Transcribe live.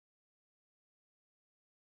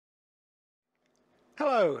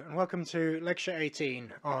Hello and welcome to lecture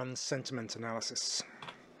 18 on sentiment analysis.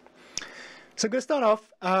 So I'm going to start off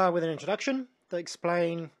with an introduction to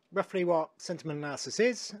explain roughly what sentiment analysis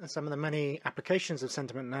is and some of the many applications of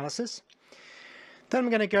sentiment analysis. Then I'm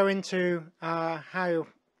going to go into how,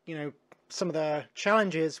 some of the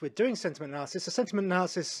challenges with doing sentiment analysis. So sentiment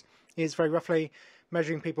analysis is very roughly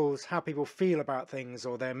measuring how people feel about things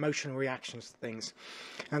or their emotional reactions to things.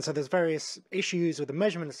 And so there's various issues with the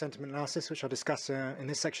measurement of sentiment analysis, which I'll discuss in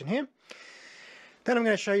this section here. Then I'm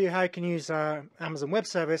going to show you how you can use Amazon Web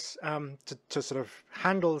Service to sort of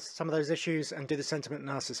handle some of those issues and do the sentiment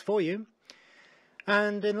analysis for you.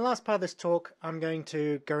 And in the last part of this talk, I'm going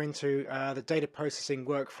to go into the data processing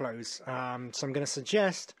workflows. So I'm going to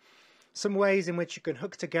suggest some ways in which you can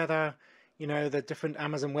hook together the different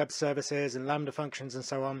Amazon Web Services and Lambda functions and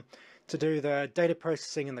so on to do the data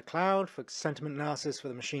processing in the cloud for sentiment analysis for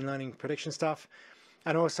the machine learning prediction stuff,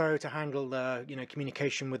 and also to handle the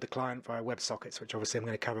communication with the client via WebSockets, which obviously I'm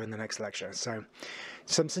going to cover in the next lecture. So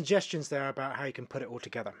some suggestions there about how you can put it all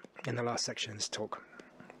together in the last section of this talk.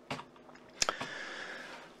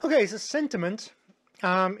 Okay, so sentiment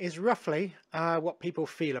is roughly what people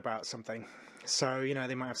feel about something. So,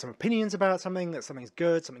 they might have some opinions about something, that something's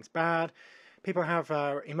good, something's bad. People have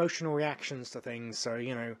emotional reactions to things. So,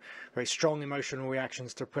 very strong emotional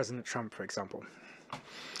reactions to President Trump, for example.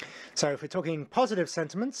 So if we're talking positive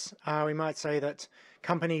sentiments, we might say that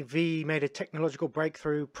company V made a technological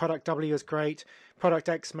breakthrough, product W is great, product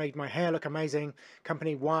X made my hair look amazing,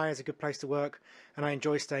 company Y is a good place to work, and I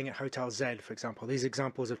enjoy staying at Hotel Z, for example. These are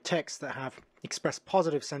examples of texts that have expressed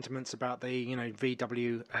positive sentiments about the, V,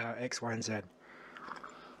 W, X, Y, and Z.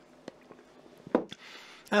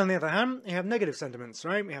 And on the other hand, you have negative sentiments,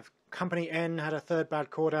 right? We have company N had a third bad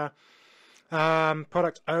quarter,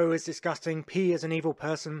 product O is disgusting, P is an evil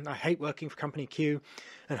person, I hate working for company Q,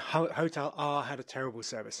 and Hotel R had a terrible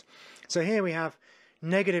service. So here we have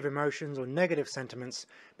negative emotions or negative sentiments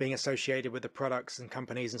being associated with the products and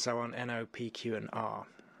companies and so on, N, O, P, Q, and R.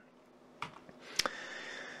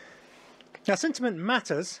 Now sentiment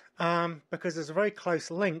matters because there's a very close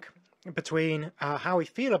link between how we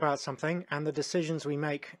feel about something and the decisions we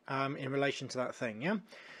make in relation to that thing, yeah?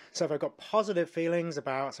 So if I've got positive feelings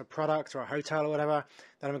about a product or a hotel or whatever,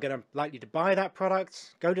 then I'm going to likely to buy that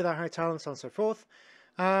product, go to that hotel, and so on and so forth.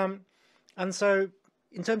 And so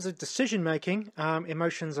in terms of decision making,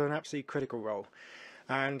 emotions are an absolutely critical role.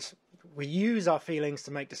 And we use our feelings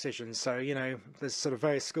to make decisions. So, there's sort of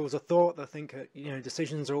various schools of thought that think,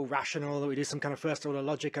 decisions are all rational, that we do some kind of first order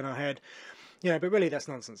logic in our head. But really that's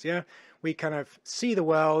nonsense, yeah? We kind of see the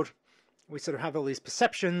world, we sort of have all these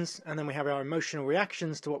perceptions, and then we have our emotional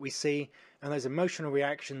reactions to what we see, and those emotional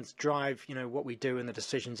reactions drive, what we do and the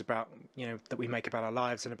decisions about, that we make about our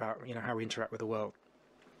lives and about, how we interact with the world.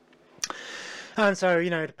 And so,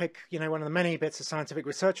 to pick, one of the many bits of scientific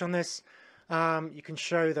research on this, you can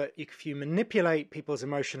show that if you manipulate people's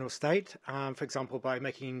emotional state, for example, by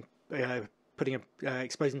exposing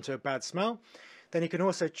them to a bad smell, then you can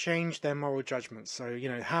also change their moral judgments. So,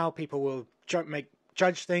 how people will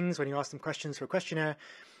judge things when you ask them questions for a questionnaire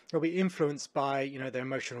will be influenced by, their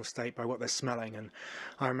emotional state, by what they're smelling. And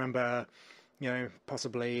I remember,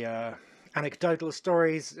 possibly anecdotal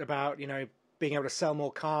stories about, being able to sell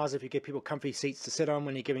more cars if you give people comfy seats to sit on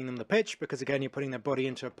when you're giving them the pitch, because again, you're putting their body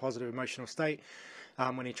into a positive emotional state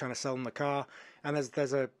when you're trying to sell them the car. And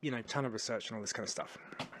there's a ton of research on all this kind of stuff.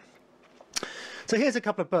 So here's a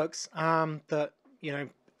couple of books that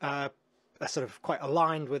are sort of quite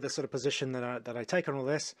aligned with the sort of position that I take on all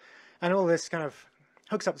this, and all this kind of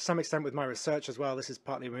hooks up to some extent with my research as well. This is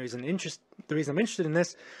partly the reason I'm interested in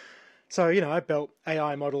this. So I built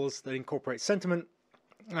AI models that incorporate sentiment,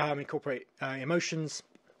 incorporate emotions,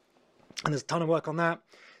 and there's a ton of work on that.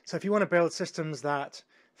 So if you want to build systems that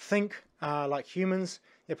think like humans,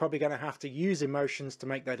 you're probably going to have to use emotions to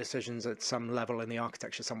make their decisions at some level in the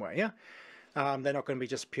architecture somewhere, yeah? They're not going to be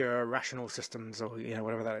just pure rational systems or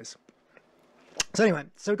whatever that is. So anyway,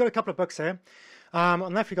 so we've got a couple of books here. On the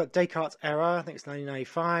left we've got Descartes' Error, I think it's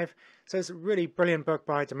 1995. So it's a really brilliant book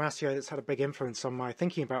by Damasio that's had a big influence on my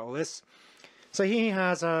thinking about all this. So he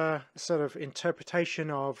has a sort of interpretation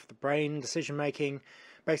of the brain decision making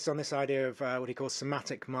based on this idea of what he calls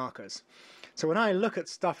somatic markers. So when I look at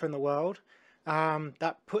stuff in the world,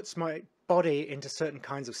 that puts my body into certain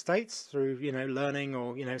kinds of states through, learning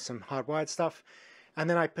or, some hardwired stuff. And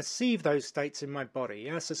then I perceive those states in my body.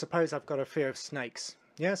 Yeah? So suppose I've got a fear of snakes.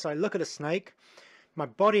 Yeah? So I look at a snake, my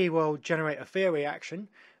body will generate a fear reaction,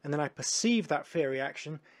 and then I perceive that fear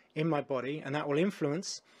reaction in my body, and that will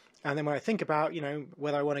influence And then when I think about,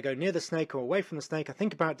 whether I want to go near the snake or away from the snake, I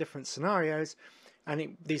think about different scenarios,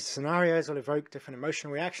 and these scenarios will evoke different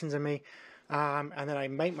emotional reactions in me. And then I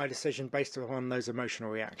make my decision based upon those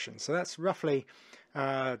emotional reactions. So that's roughly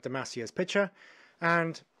Damasio's picture.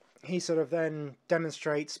 And he sort of then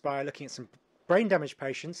demonstrates by looking at some brain damage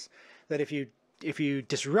patients that if you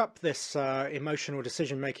disrupt this emotional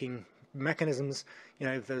decision-making mechanisms,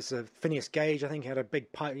 there's a Phineas Gage, I think he had a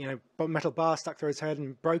big pipe, metal bar stuck through his head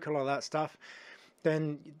and broke a lot of that stuff,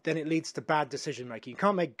 then it leads to bad decision-making. You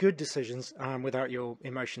can't make good decisions without your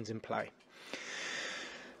emotions in play.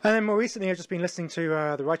 And then more recently, I've just been listening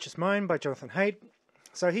to The Righteous Mind by Jonathan Haidt.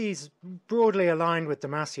 So he's broadly aligned with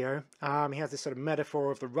Damasio. He has this sort of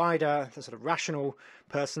metaphor of the rider, the sort of rational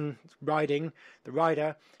person riding, the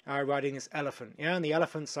rider riding this elephant. Yeah, and the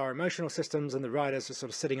elephants are emotional systems, and the riders are sort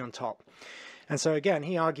of sitting on top. And so again,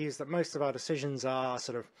 he argues that most of our decisions are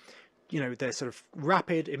sort of, they're sort of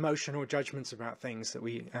rapid emotional judgments about things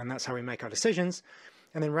and that's how we make our decisions.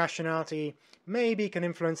 And then rationality maybe can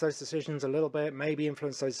influence those decisions a little bit, maybe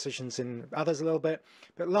influence those decisions in others a little bit,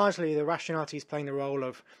 but largely the rationality is playing the role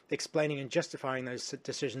of explaining and justifying those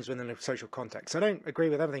decisions within a social context. So I don't agree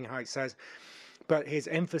with everything Haidt says, but his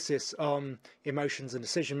emphasis on emotions and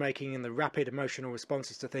decision making and the rapid emotional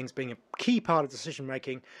responses to things being a key part of decision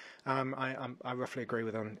making, I roughly agree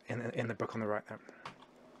with him in the book on the right there.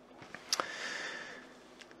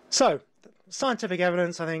 So scientific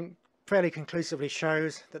evidence, I think, fairly conclusively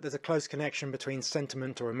shows that there's a close connection between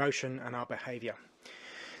sentiment or emotion and our behavior.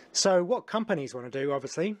 So what companies want to do,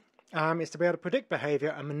 obviously, is to be able to predict behavior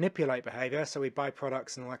and manipulate behavior, so we buy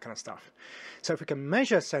products and all that kind of stuff. So if we can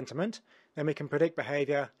measure sentiment, then we can predict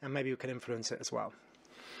behavior and maybe we can influence it as well.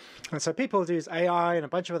 And so people use AI and a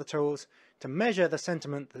bunch of other tools to measure the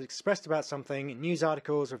sentiment that's expressed about something in news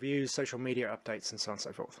articles, reviews, social media updates, and so on and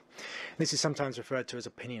so forth. This is sometimes referred to as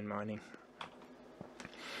opinion mining.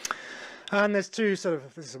 And there's this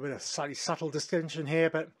is a bit of a slightly subtle distinction here,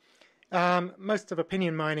 but most of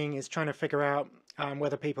opinion mining is trying to figure out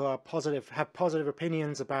whether people are have positive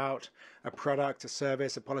opinions about a product, a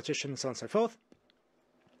service, a politician, so on and so forth.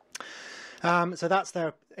 So that's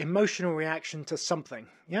their emotional reaction to something,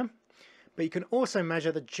 yeah? But you can also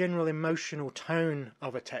measure the general emotional tone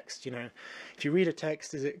of a text. If you read a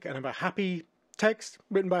text, is it kind of a happy text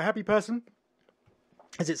written by a happy person?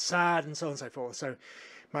 Is it sad, and so on and so forth? So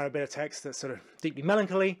might have been a text that's sort of deeply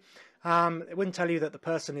melancholy. It wouldn't tell you that the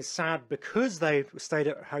person is sad because they stayed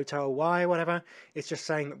at Hotel Y or whatever. It's just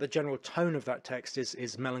saying that the general tone of that text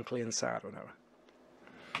is melancholy and sad or whatever.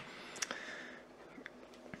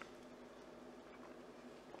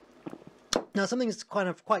 Now, something that's kind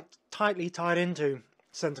of quite tightly tied into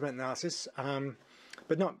sentiment analysis,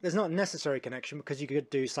 but there's not a necessary connection, because you could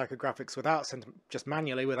do psychographics without just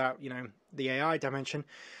manually without the AI dimension.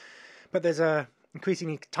 But there's a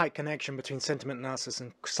increasingly tight connection between sentiment analysis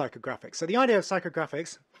and psychographics. So the idea of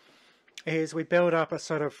psychographics is we build up a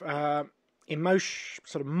sort of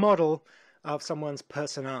model of someone's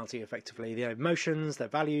personality, effectively, their emotions, their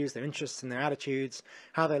values, their interests, and their attitudes,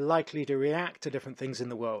 how they're likely to react to different things in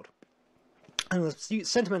the world. And the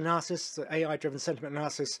sentiment analysis, the AI-driven sentiment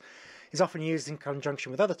analysis, is often used in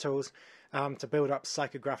conjunction with other tools to build up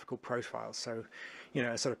psychographical profiles. So,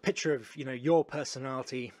 a sort of picture of, your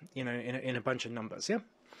personality, in a bunch of numbers, yeah?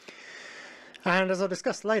 And as I'll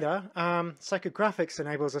discuss later, psychographics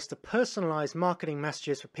enables us to personalize marketing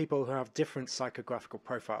messages for people who have different psychographical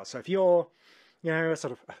profiles. So if you're, a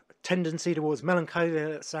sort of tendency towards melancholy,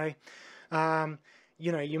 let's say,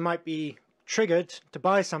 you might be triggered to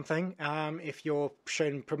buy something if you're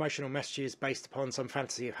shown promotional messages based upon some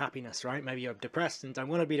fantasy of happiness, right? Maybe you're depressed and don't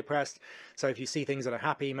want to be depressed, so if you see things that are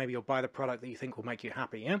happy, maybe you'll buy the product that you think will make you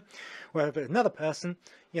happy, yeah? Whereas another person,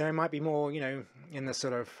 might be more, in the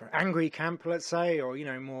sort of angry camp, let's say, or,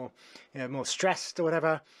 more stressed or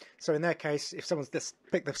whatever. So in their case, if someone's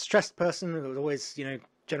picked the stressed person who's always,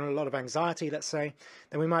 generally a lot of anxiety, let's say,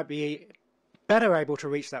 then we might be better able to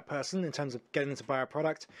reach that person in terms of getting them to buy a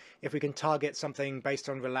product if we can target something based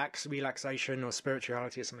on relaxation or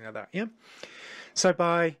spirituality or something like that, yeah? So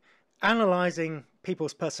by analyzing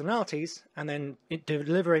people's personalities and then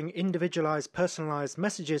delivering individualized, personalized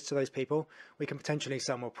messages to those people, we can potentially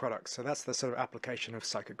sell more products. So that's the sort of application of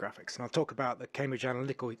psychographics. And I'll talk about the Cambridge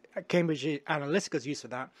Analytica's use of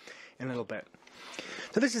that in a little bit.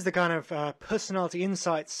 So this is the kind of personality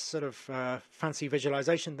insights sort of fancy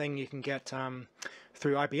visualization thing you can get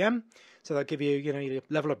through IBM. So they'll give you, your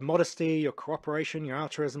level of modesty, your cooperation, your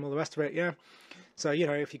altruism, all the rest of it, yeah? So,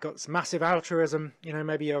 if you've got some massive altruism,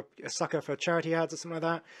 maybe you're a sucker for charity ads or something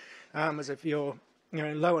like that. As if you're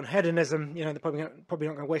low on hedonism, they're probably not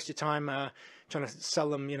going to waste your time trying to sell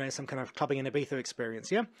them, some kind of clubbing in Ibiza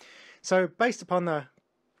experience. Yeah. So based upon the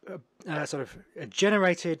sort of a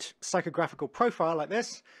generated psychographical profile like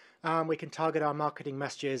this, we can target our marketing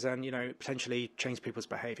messages and potentially change people's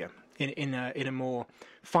behavior in a more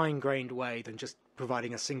fine-grained way than just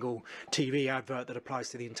providing a single TV advert that applies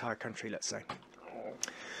to the entire country, let's say.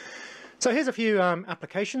 So here's a few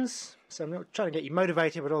applications. So I'm not trying to get you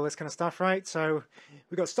motivated with all this kind of stuff, right? So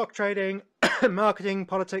we've got stock trading, marketing,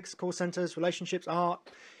 politics, call centers, relationships, art,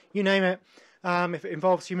 you name it. If it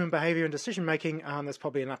involves human behavior and decision making, there's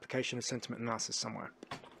probably an application of sentiment analysis somewhere.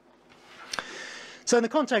 So in the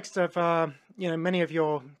context of many of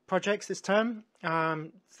your projects this term,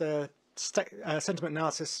 the sentiment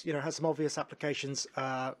analysis has some obvious applications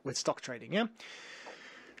with stock trading. Yeah.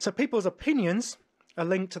 So people's opinions are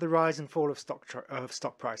linked to the rise and fall of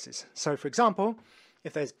stock prices. So for example,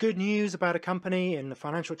 if there's good news about a company in the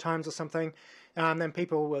Financial Times or something, then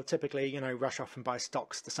people will typically rush off and buy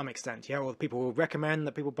stocks to some extent. Yeah. Or people will recommend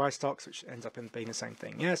that people buy stocks, which ends up being the same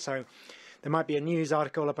thing. Yeah. So there might be a news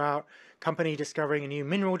article about company discovering a new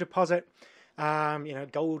mineral deposit.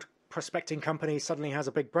 Gold prospecting company suddenly has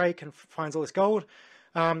a big break and finds all this gold.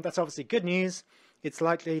 That's obviously good news. It's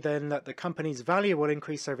likely then that the company's value will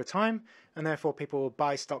increase over time, and therefore people will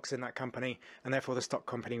buy stocks in that company, and therefore the stock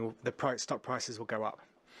prices will go up.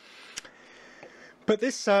 But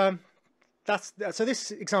this so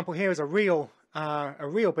this example here is a real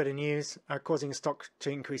bit of news causing a stock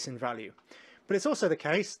to increase in value. But it's also the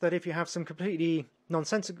case that if you have some completely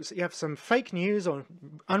nonsensical, you have some fake news or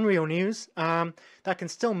unreal news, that can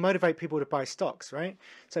still motivate people to buy stocks, right?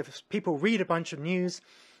 So if people read a bunch of news,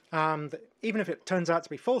 even if it turns out to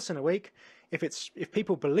be false in a week, if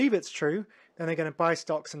people believe it's true, then they're going to buy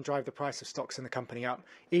stocks and drive the price of stocks in the company up,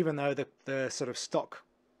 even though the sort of stock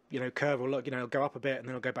curve will look it'll go up a bit and then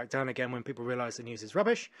it'll go back down again when people realize the news is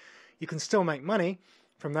rubbish. You can still make money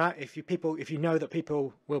from that if you know that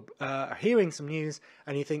people are hearing some news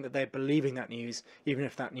and you think that they're believing that news, even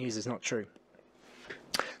if that news is not true.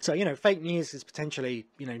 So fake news is potentially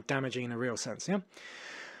damaging in a real sense. Yeah.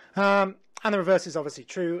 And the reverse is obviously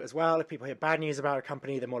true as well. If people hear bad news about a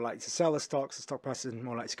company, they're more likely to sell the stocks, the stock prices are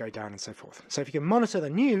more likely to go down and so forth. So if you can monitor the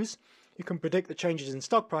news, you can predict the changes in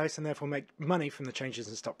stock price and therefore make money from the changes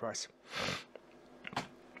in stock price.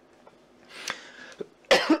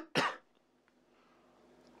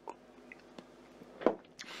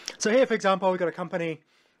 So here, for example, we've got a company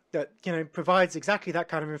that provides exactly that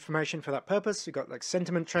kind of information for that purpose. We've got like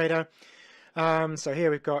Sentiment Trader. So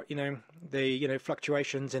here we've got the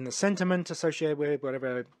fluctuations in the sentiment associated with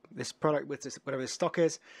whatever this product whatever this stock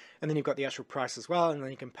is, and then you've got the actual price as well, and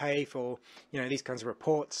then you can pay for these kinds of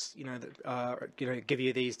reports that give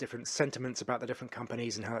you these different sentiments about the different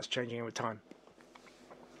companies and how that's changing over time.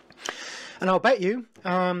 And I'll bet you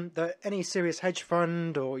that any serious hedge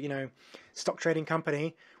fund or stock trading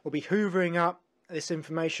company will be hoovering up this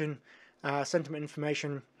information, sentiment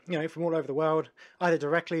information, from all over the world, either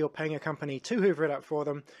directly or paying a company to hoover it up for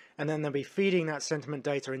them, and then they'll be feeding that sentiment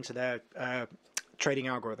data into their trading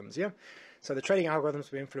algorithms. Yeah, so the trading algorithms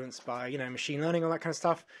will be influenced by machine learning, all that kind of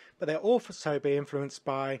stuff, but they'll also be influenced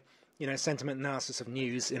by sentiment analysis of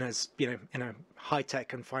news in a high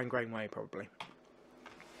tech and fine grained way, probably.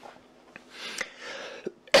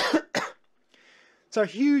 So a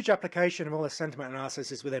huge application of all this sentiment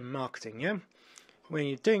analysis is within marketing. Yeah. When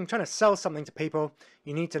you're trying to sell something to people,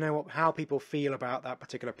 you need to know how people feel about that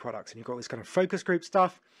particular product. And you've got this kind of focus group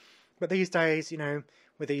stuff. But these days,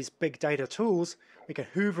 with these big data tools, we can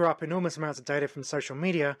hoover up enormous amounts of data from social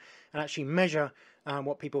media and actually measure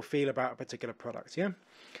what people feel about a particular product. Yeah,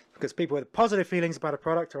 because people with positive feelings about a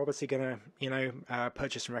product are obviously going to,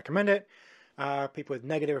 purchase and recommend it. People with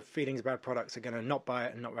negative feelings about products are going to not buy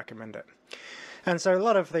it and not recommend it. And so a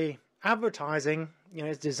lot of the advertising,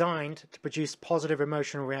 is designed to produce positive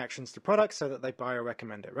emotional reactions to products so that they buy or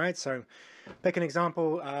recommend it, right? So, pick an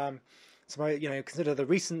example. Consider the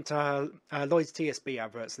recent Lloyd's TSB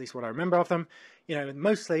adverts. At least what I remember of them.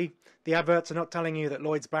 Mostly the adverts are not telling you that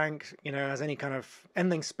Lloyd's Bank, has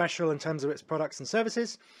anything special in terms of its products and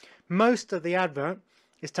services. Most of the advert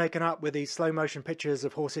is taken up with these slow motion pictures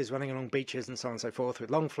of horses running along beaches and so on and so forth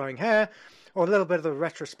with long flowing hair, or a little bit of the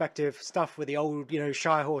retrospective stuff with the old,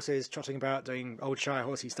 Shire horses trotting about doing old Shire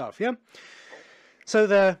horsey stuff. Yeah.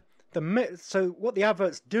 So so what the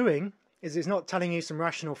advert's doing is it's not telling you some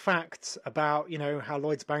rational facts about, how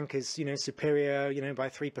Lloyd's Bank is, superior, by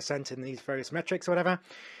 3% in these various metrics or whatever.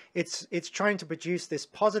 It's trying to produce this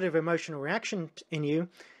positive emotional reaction in you,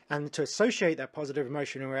 and to associate that positive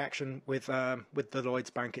emotional reaction with the Lloyd's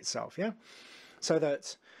Bank itself, yeah. So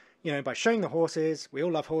that you know, by showing the horses. We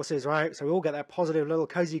all love horses, right? So we all get that positive little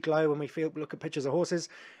cozy glow when we look at pictures of horses,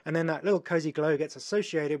 and then that little cozy glow gets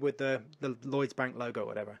associated with the Lloyds Bank logo or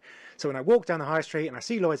whatever. So when I walk down the high street and I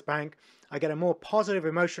see Lloyds Bank, I get a more positive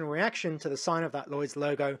emotional reaction to the sign of that Lloyds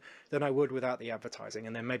logo than I would without the advertising.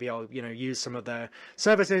 And then maybe I'll, you know, use some of their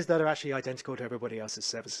services that are actually identical to everybody else's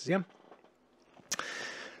services. Yeah.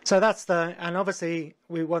 So that's and obviously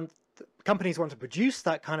companies want to produce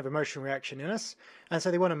that kind of emotional reaction in us, and so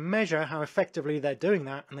they want to measure how effectively they're doing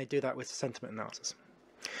that, and they do that with sentiment analysis.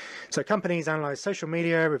 So companies analyze social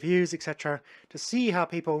media, reviews, etc., to see how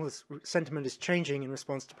people's sentiment is changing in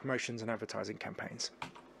response to promotions and advertising campaigns.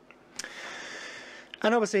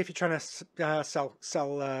 And obviously, if you're trying to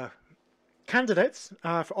sell candidates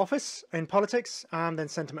for office in politics, then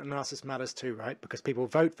sentiment analysis matters too, right? Because people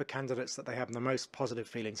vote for candidates that they have the most positive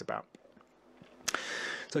feelings about.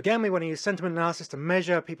 So again, we want to use sentiment analysis to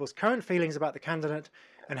measure people's current feelings about the candidate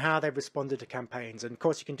and how they've responded to campaigns. And of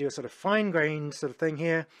course, you can do a sort of fine-grained sort of thing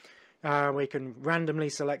here, where you can randomly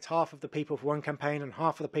select half of the people for one campaign and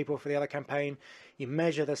half of the people for the other campaign. You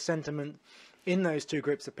measure the sentiment in those two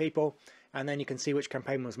groups of people, and then you can see which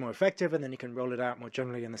campaign was more effective, and then you can roll it out more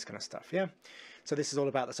generally and this kind of stuff, yeah? So this is all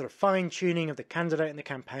about the sort of fine-tuning of the candidate and the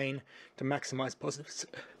campaign to maximize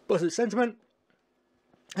positive sentiment.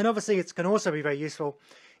 And obviously, it can also be very useful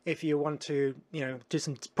if you want to, you know, do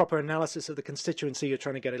some proper analysis of the constituency you're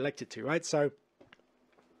trying to get elected to, right? So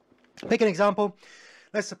pick an example.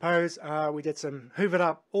 Let's suppose we did some hoovered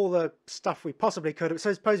up all the stuff we possibly could.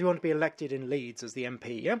 So suppose you want to be elected in Leeds as the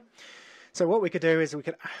MP, yeah? So what we could do is we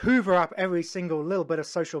could hoover up every single little bit of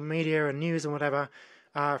social media and news and whatever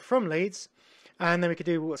from Leeds, and then we could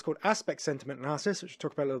do what's called aspect sentiment analysis, which we'll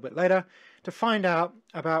talk about a little bit later, to find out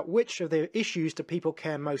about which of the issues do people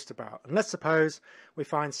care most about. And let's suppose we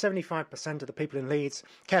find 75% of the people in Leeds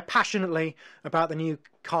care passionately about the new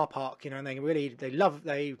car park, you know, and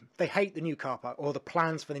they hate the new car park, or the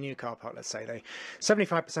plans for the new car park, let's say.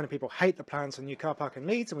 75% of people hate the plans for the new car park in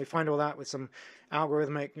Leeds, and we find all that with some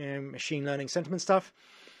algorithmic, you know, machine learning sentiment stuff.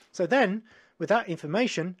 So then, with that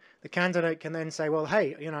information, the candidate can then say, well,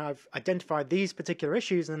 hey, you know, I've identified these particular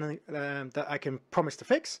issues and that I can promise to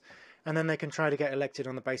fix, and then they can try to get elected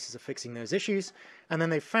on the basis of fixing those issues. And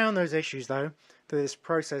then they found those issues, though, through this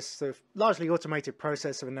process, of largely automated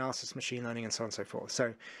process of analysis, machine learning, and so on and so forth. So,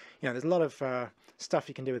 you know, there's a lot of stuff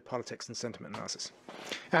you can do with politics and sentiment analysis,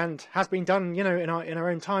 and has been done, you know, in our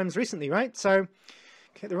own times recently, right? So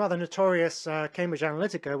the rather notorious Cambridge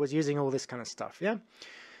Analytica was using all this kind of stuff, yeah?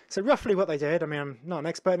 So roughly what they did, I mean, I'm not an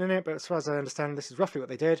expert in it, but as far as I understand, this is roughly what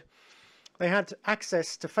they did. They had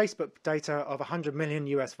access to Facebook data of 100 million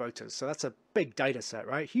US voters. So that's a big data set,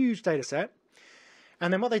 right? Huge data set.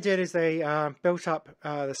 And then what they did is they built up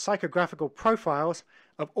the psychographical profiles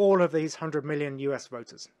of all of these 100 million US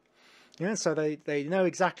voters. Yeah, so they know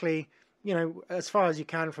exactly, you know, as far as you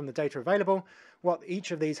can from the data available, what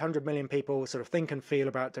each of these 100 million people sort of think and feel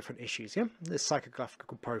about different issues, yeah? This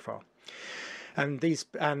psychographical profile. And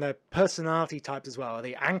the personality types as well. Are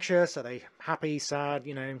they anxious? Are they happy, sad,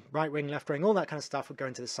 you know, right wing, left wing? All that kind of stuff would go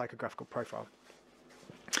into the psychographical profile.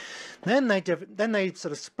 Then they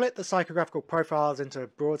sort of split the psychographical profiles into a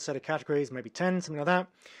broad set of categories, maybe 10, something like that.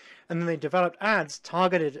 And then they developed ads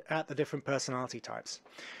targeted at the different personality types.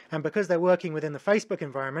 And because they're working within the Facebook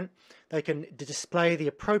environment, they can display the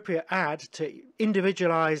appropriate ad to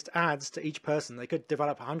individualized ads to each person. They could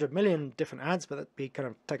develop 100 million different ads, but that'd be kind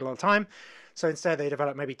of take a lot of time. So instead they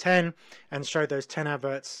developed maybe 10 and showed those 10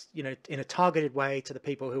 adverts, you know, in a targeted way to the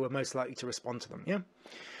people who were most likely to respond to them, yeah?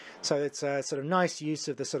 So it's a sort of nice use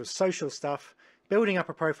of the sort of social stuff, building up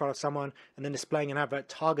a profile of someone and then displaying an advert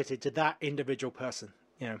targeted to that individual person.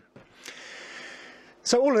 Yeah.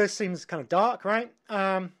 So all of this seems kind of dark, right?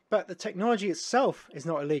 But the technology itself is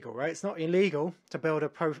not illegal, right? It's not illegal to build a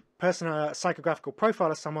personal psychographical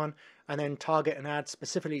profile of someone and then target an ad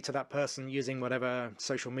specifically to that person using whatever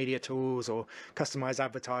social media tools or customized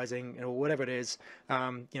advertising or whatever it is.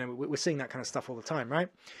 You know, we're seeing that kind of stuff all the time, right?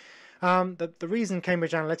 The reason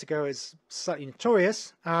Cambridge Analytica is slightly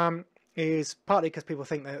notorious is partly because people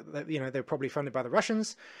think that you know, they're probably funded by the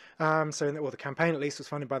Russians, or the campaign at least was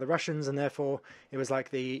funded by the Russians, and therefore it was like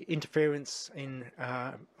the interference in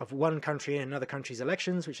of one country in another country's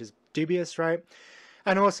elections, which is dubious, right?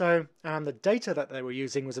 And also the data that they were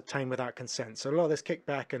using was obtained without consent. So a lot of this kicked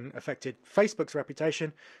back and affected Facebook's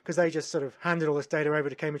reputation because they just sort of handed all this data over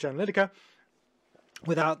to Cambridge Analytica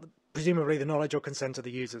without presumably the knowledge or consent of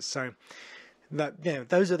the users. So that, you know,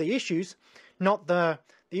 those are the issues, not the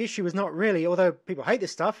issue is not really, although people hate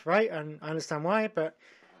this stuff, right? And I understand why, but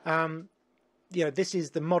you know, this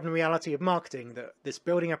is the modern reality of marketing, that this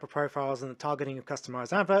building up of profiles and the targeting of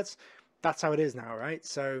customized adverts. That's how it is now, right?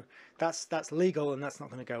 So that's legal, and that's not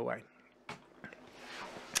going to go away.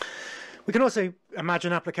 We can also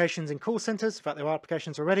imagine applications in call centers. In fact, there are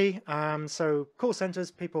applications already. So call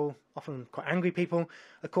centers, people, often quite angry people,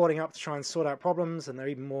 are calling up to try and sort out problems, and they're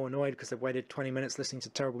even more annoyed because they've waited 20 minutes listening to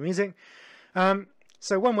terrible music.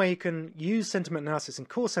 So one way you can use sentiment analysis in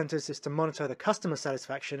call centers is to monitor the customer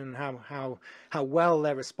satisfaction and how well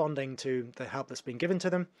they're responding to the help that's been given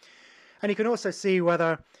to them. And you can also see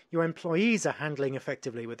whether your employees are handling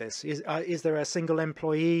effectively with this. Is there a single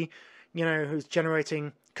employee, you know, who's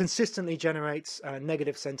consistently generates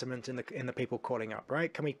negative sentiment in the people calling up,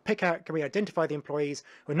 right? Can we identify the employees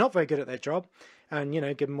who are not very good at their job, and, you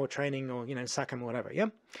know, give them more training, or, you know, sack them or whatever, yeah?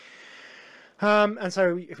 And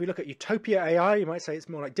so if we look at utopia AI, you might say it's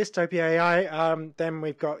more like dystopia AI. Then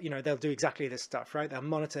we've got, you know, they'll do exactly this stuff, right? They'll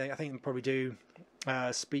monitor, I think they'll probably do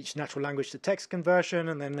speech, natural language to text conversion,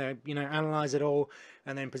 and then they, you know, analyze it all,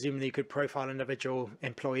 and then presumably you could profile individual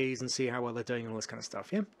employees and see how well they're doing and all this kind of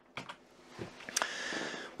stuff, yeah?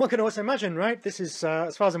 One can also imagine, right, this is,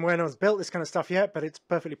 as far as I'm aware, no one's built this kind of stuff yet, but it's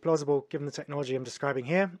perfectly plausible given the technology I'm describing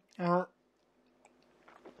here. If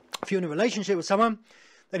you're in a relationship with someone,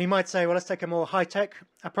 then you might say, well, let's take a more high-tech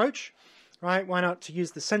approach, right? Why not to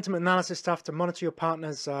use the sentiment analysis stuff to monitor your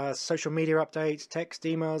partner's social media updates, text,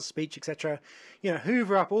 emails, speech, etc. You know,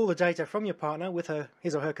 hoover up all the data from your partner with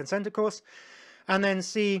his or her consent, of course, and then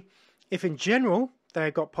see if in general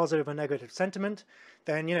they've got positive or negative sentiment.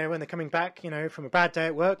 Then, you know, when they're coming back, you know, from a bad day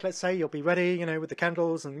at work, let's say, you'll be ready, you know, with the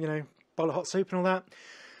candles and, you know, bowl of hot soup and all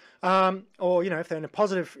that. Or, you know, if they're in a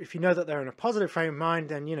positive, if you know that they're in a positive frame of mind,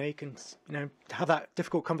 then, you know, you can, you know, have that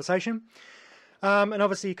difficult conversation. And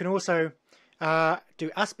obviously you can also do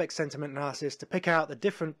aspect sentiment analysis to pick out the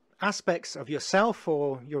different aspects of yourself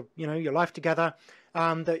or your, you know, your life together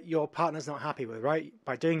that your partner's not happy with, right?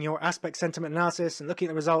 By doing your aspect sentiment analysis and looking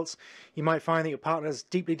at the results, you might find that your partner's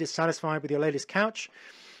deeply dissatisfied with your latest couch,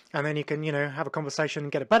 and then you can, you know, have a conversation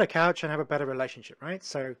and get a better couch and have a better relationship, right?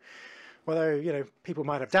 So although, you know, people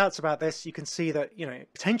might have doubts about this, you can see that, you know,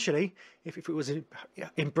 potentially if it was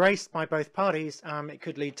embraced by both parties, it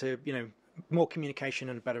could lead to, you know, more communication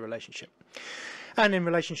and a better relationship. And in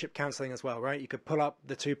relationship counseling as well, right? You could pull up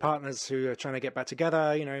the two partners who are trying to get back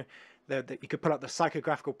together, you know, you could pull up the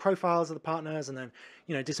psychographical profiles of the partners, and then,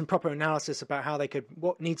 you know, do some proper analysis about how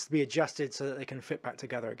what needs to be adjusted so that they can fit back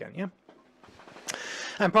together again, yeah?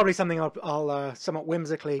 And probably something I'll somewhat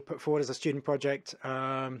whimsically put forward as a student project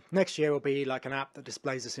next year will be like an app that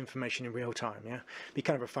displays this information in real time, yeah? Be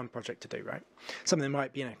kind of a fun project to do, right? Something that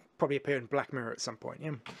might, you know, probably appear in Black Mirror at some point,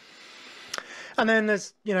 yeah? And then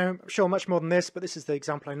there's, you know, I'm sure much more than this, but this is the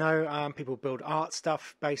example I know. People build art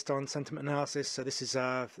stuff based on sentiment analysis. So this is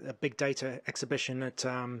a big data exhibition at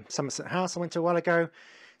Somerset House I went to a while ago.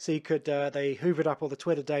 So you could, they hoovered up all the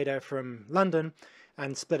Twitter data from London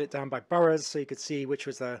and split it down by boroughs, so you could see which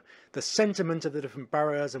was the sentiment of the different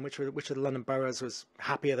boroughs, and which of the London boroughs was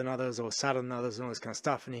happier than others or sadder than others, and all this kind of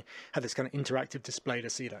stuff. And you had this kind of interactive display to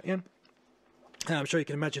see that, yeah? And I'm sure you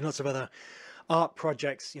can imagine lots of other art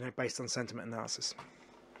projects, you know, based on sentiment analysis.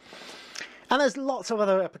 And there's lots of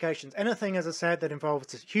other applications. Anything, as I said, that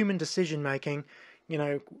involves human decision making, you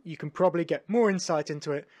know, you can probably get more insight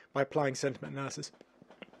into it by applying sentiment analysis.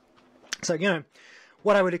 So, you know,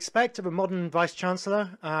 what I would expect of a modern vice chancellor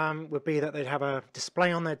would be that they'd have a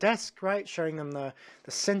display on their desk, right, showing them the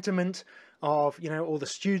sentiment of, you know, all the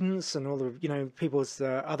students and all the, you know, people's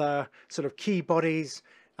other sort of key bodies,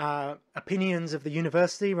 opinions of the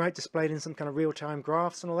university, right, displayed in some kind of real-time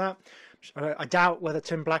graphs and all that. I doubt whether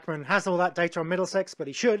Tim Blackman has all that data on Middlesex, but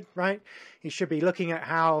he should, right? He should be looking at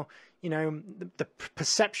how, you know, the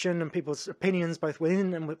perception and people's opinions, both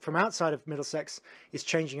within and from outside of Middlesex, is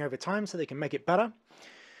changing over time, so they can make it better.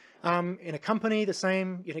 In a company, the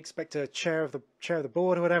same. You'd expect a chair of the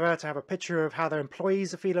board or whatever to have a picture of how their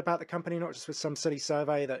employees feel about the company, not just with some silly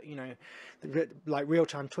survey that, you know, like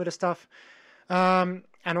real-time Twitter stuff.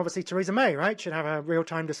 And obviously Theresa May, right, should have a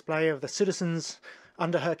real-time display of the citizens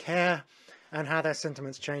under her care and how their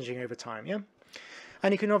sentiments changing over time, yeah?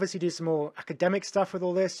 And you can obviously do some more academic stuff with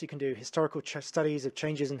all this. You can do historical studies of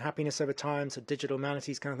changes in happiness over time, so digital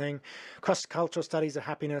humanities kind of thing, cross-cultural studies of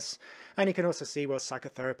happiness. And you can also see, well,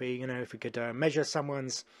 psychotherapy, you know, if we could measure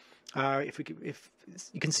someone's, if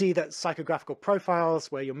you can see that psychographical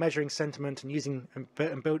profiles where you're measuring sentiment and using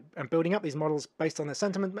and building up these models based on their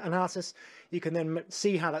sentiment analysis, you can then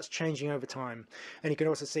see how that's changing over time. And you can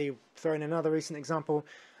also see, throw in another recent example,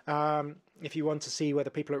 if you want to see whether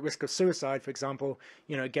people are at risk of suicide, for example,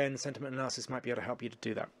 you know, again, sentiment analysis might be able to help you to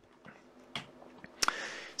do that.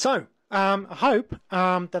 So I hope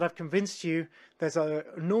that I've convinced you there's an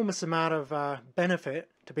enormous amount of benefit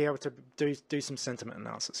to be able to do some sentiment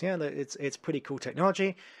analysis. Yeah, it's pretty cool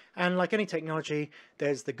technology, and like any technology,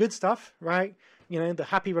 there's the good stuff, right? You know, the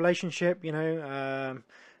happy relationship. You know,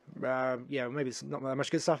 yeah, maybe it's not that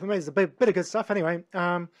much good stuff, but maybe there's a bit of good stuff anyway.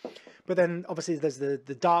 But then obviously there's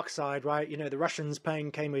the dark side, right? You know, the Russians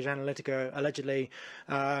paying Cambridge Analytica allegedly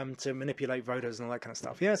to manipulate voters and all that kind of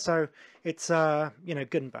stuff. Yeah, so it's you know,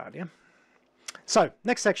 good and bad. Yeah. So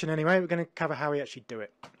next section anyway, we're going to cover how we actually do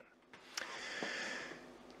it.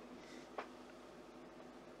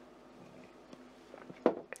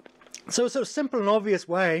 So a sort of simple and obvious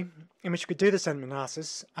way in which you could do the sentiment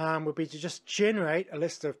analysis would be to just generate a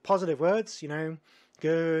list of positive words, you know,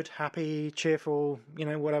 good, happy, cheerful, you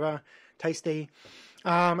know, whatever, tasty,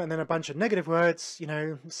 and then a bunch of negative words, you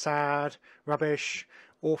know, sad, rubbish,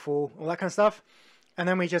 awful, all that kind of stuff. And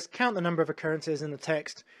then we just count the number of occurrences in the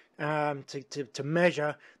text to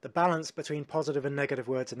measure the balance between positive and negative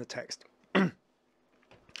words in the text.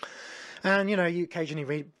 And, you know, you occasionally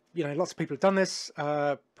read, you know, lots of people have done this,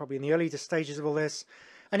 probably in the early stages of all this,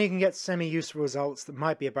 and you can get semi-useful results that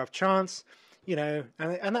might be above chance, you know,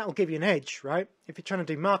 and that will give you an edge, right? If you're trying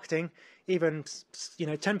to do marketing, even, you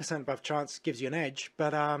know, 10% above chance gives you an edge,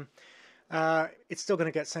 but it's still going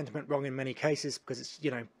to get sentiment wrong in many cases because it's,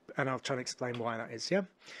 you know, and I'll try to explain why that is, yeah?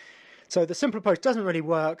 So the simple approach doesn't really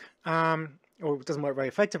work, or it doesn't work very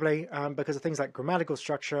effectively because of things like grammatical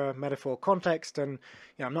structure, metaphor, context, and, you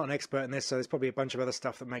know, I'm not an expert in this, so there's probably a bunch of other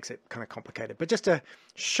stuff that makes it kind of complicated. But just to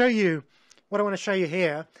show you, what I want to show you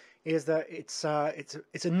here is that it's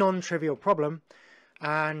a non-trivial problem,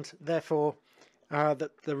 and therefore that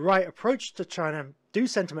the right approach to trying to do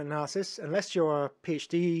sentiment analysis, unless you're a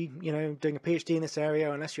PhD, you know, doing a PhD in this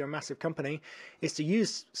area, unless you're a massive company, is to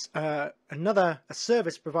use a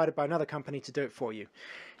service provided by another company to do it for you,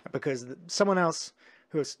 because someone else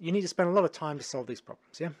you need to spend a lot of time to solve these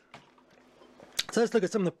problems. Yeah. So let's look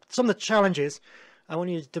at some of the challenges. I want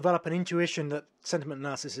you to develop an intuition that sentiment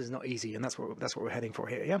analysis is not easy, and that's what we're heading for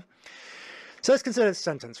here. Yeah. So let's consider this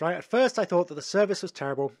sentence, right? At first I thought that the service was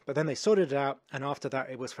terrible, but then they sorted it out, and after that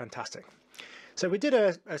it was fantastic. So we did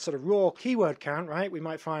a sort of raw keyword count, right? We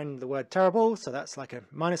might find the word terrible, so that's like a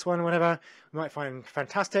 -1 or whatever. We might find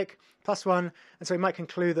fantastic, +1, and so we might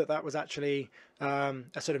conclude that that was actually a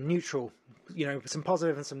sort of neutral, you know, some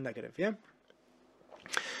positive and some negative, yeah?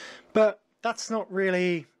 But that's not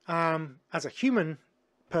really, as a human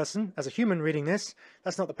person, as a human reading this,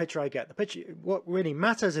 that's not the picture I get. The picture, what really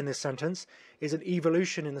matters in this sentence is an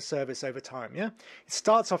evolution in the service over time, yeah? It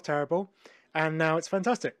starts off terrible, and now it's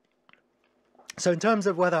fantastic. So in terms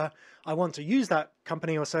of whether I want to use that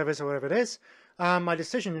company or service or whatever it is, my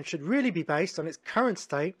decision should really be based on its current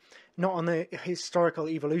state, not on the historical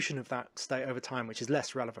evolution of that state over time, which is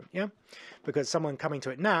less relevant, yeah? Because someone coming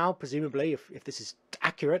to it now, presumably, if this is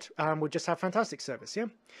accurate, would just have fantastic service, yeah?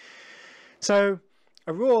 So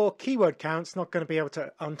a raw keyword count's not going to be able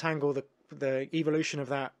to untangle the evolution of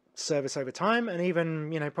that service over time, and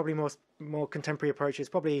even, you know, probably more contemporary approaches,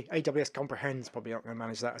 probably AWS Comprehend is probably not going to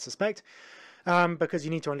manage that, I suspect. Because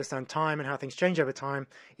you need to understand time and how things change over time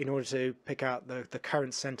in order to pick out the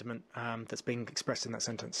current sentiment that's being expressed in that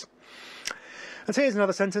sentence. And so here's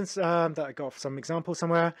another sentence that I got some example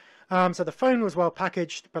somewhere. So the phone was well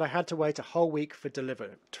packaged, but I had to wait a whole week for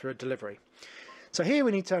delivery. So here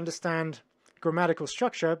we need to understand grammatical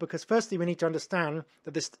structure, because firstly we need to understand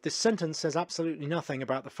that this sentence says absolutely nothing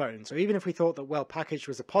about the phone. So even if we thought that well packaged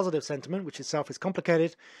was a positive sentiment, which itself is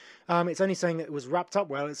complicated, it's only saying that it was wrapped up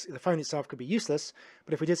well. The phone itself could be useless,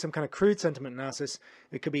 but if we did some kind of crude sentiment analysis,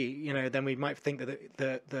 it could be, you know, then we might think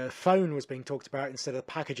that the phone was being talked about instead of the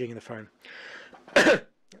packaging in the phone. The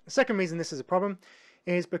second reason this is a problem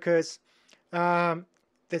is because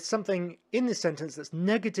there's something in this sentence that's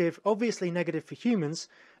negative, obviously negative for humans,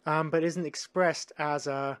 but isn't expressed as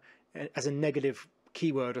a negative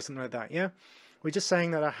keyword or something like that, yeah? We're just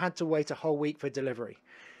saying that I had to wait a whole week for delivery.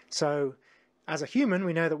 So as a human,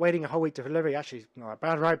 we know that waiting a whole week for delivery actually is not that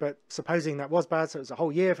bad, right? But supposing that was bad, so it was a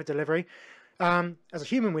whole year for delivery. As a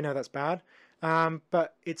human, we know that's bad.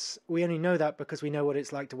 But we only know that because we know what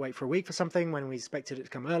it's like to wait for a week for something when we expected it to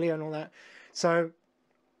come earlier and all that. So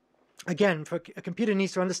again, a computer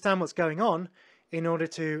needs to understand what's going on in order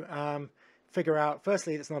to figure out,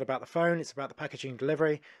 firstly, it's not about the phone, it's about the packaging and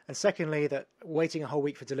delivery, and secondly, that waiting a whole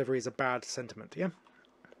week for delivery is a bad sentiment, yeah?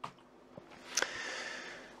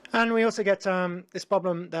 And we also get this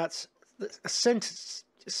problem that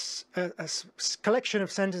a collection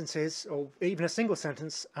of sentences, or even a single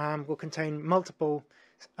sentence, will contain multiple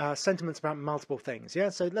sentiments about multiple things. Yeah,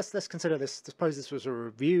 so let's consider this. Suppose this was a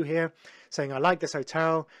review here, saying I like this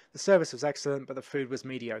hotel, the service was excellent, but the food was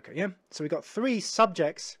mediocre. Yeah, so we got three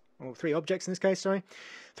subjects, or three objects in this case. Sorry,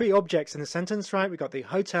 three objects in the sentence, right? We got the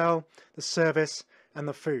hotel, the service, and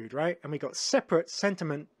the food, right? And we got separate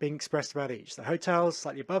sentiment being expressed about each. The hotel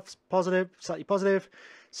slightly above positive, slightly positive,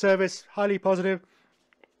 service highly positive,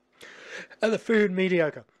 and the food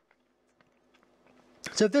mediocre.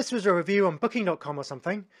 So if this was a review on booking.com or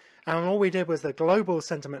something, and all we did was the global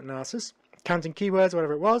sentiment analysis, counting keywords,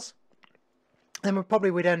 whatever it was, then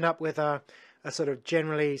we'd end up with a sort of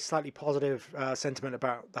generally slightly positive sentiment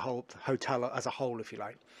about the whole hotel as a whole, if you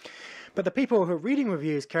like. But the people who are reading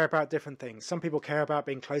reviews care about different things. Some people care about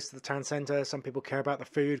being close to the town centre. Some people care about the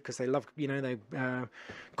food because they love, they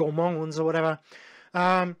gourmands or whatever.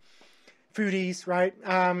 Foodies, right?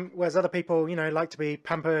 Whereas other people, like to be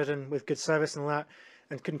pampered and with good service and all that,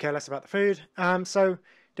 and couldn't care less about the food. So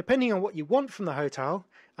depending on what you want from the hotel,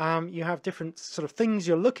 you have different sort of things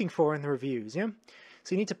you're looking for in the reviews, yeah?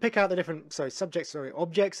 So you need to pick out the different,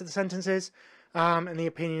 objects of the sentences, and the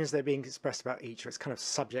opinions that are being expressed about each. It's kind of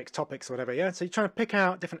subjects, topics, or whatever, yeah? So you're trying to pick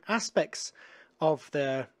out different aspects of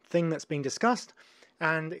the thing that's being discussed,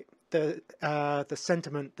 and the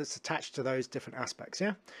sentiment that's attached to those different aspects,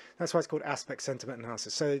 yeah? That's why it's called aspect sentiment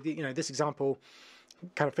analysis. So, this example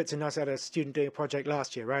kind of fits in nicely. I had a student doing a project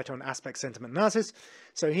last year, right, on aspect sentiment analysis.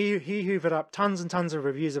 So he hoovered up tons and tons of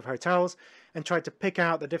reviews of hotels and tried to pick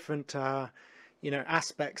out the different,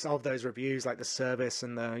 aspects of those reviews, like the service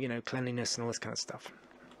and the, cleanliness and all this kind of stuff.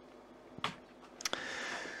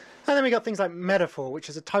 And then we got things like metaphor, which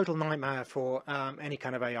is a total nightmare for any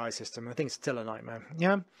kind of AI system. I think it's still a nightmare,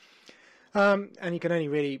 yeah? And you can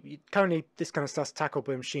only currently this kind of stuff's tackled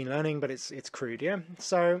by machine learning, but it's crude, yeah?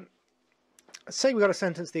 So say we got a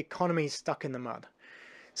sentence, the economy's stuck in the mud.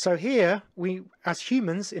 So here, we, as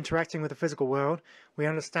humans interacting with the physical world, we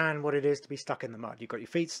understand what it is to be stuck in the mud. You've got your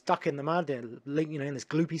feet stuck in the mud, in this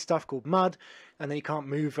gloopy stuff called mud, and then you can't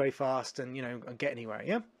move very fast and, and get anywhere,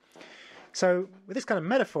 yeah? So with this kind of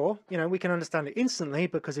metaphor, we can understand it instantly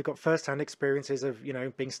because we've got first-hand experiences of,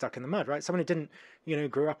 being stuck in the mud, right? Someone who didn't,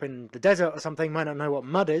 grew up in the desert or something might not know what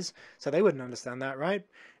mud is, so they wouldn't understand that, right?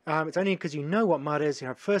 It's only because you know what mud is, you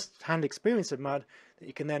have first-hand experience of mud, that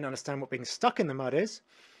you can then understand what being stuck in the mud is,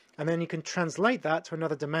 and then you can translate that to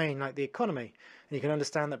another domain like the economy, and you can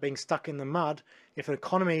understand that being stuck in the mud, if an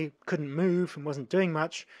economy couldn't move and wasn't doing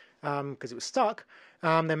much because it was stuck,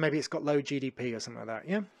 then maybe it's got low GDP or something like that,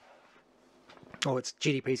 yeah? Or its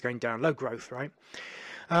GDP is going down, low growth, right?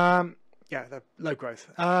 Yeah, the low growth.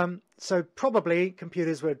 So probably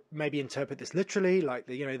computers would maybe interpret this literally, like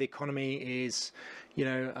the economy is,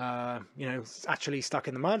 actually stuck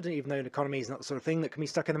in the mud, even though an economy is not the sort of thing that can be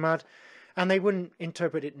stuck in the mud, and they wouldn't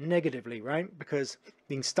interpret it negatively, right? Because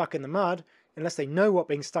being stuck in the mud, unless they know what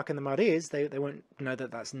being stuck in the mud is, they won't know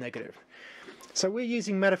that that's negative. So we're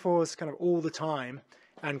using metaphors kind of all the time.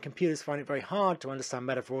 And computers find it very hard to understand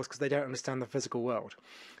metaphors because they don't understand the physical world.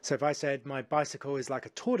 So if I said my bicycle is like a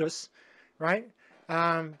tortoise, right,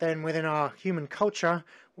 then within our human culture,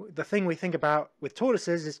 the thing we think about with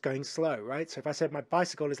tortoises is going slow, right? So if I said my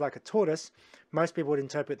bicycle is like a tortoise, most people would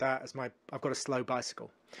interpret that as I've got a slow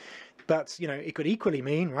bicycle. But, it could equally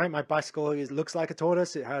mean, right, my bicycle looks like a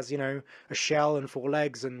tortoise. It has, a shell and 4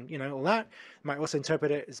 legs and, all that. You might also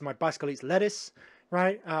interpret it as my bicycle eats lettuce,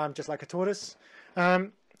 right, just like a tortoise.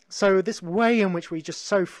 So this way in which we just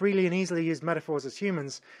so freely and easily use metaphors as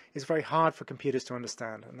humans is very hard for computers to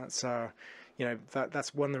understand, and that's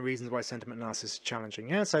that's one of the reasons why sentiment analysis is challenging.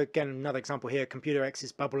 Yeah. So again, another example here: computer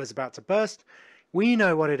X's bubble is about to burst. We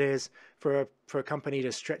know what it is for a company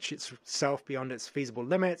to stretch itself beyond its feasible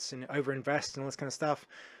limits and overinvest and all this kind of stuff,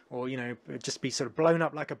 or just be sort of blown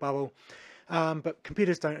up like a bubble. But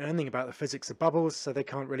computers don't know anything about the physics of bubbles, so they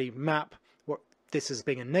can't really map what this as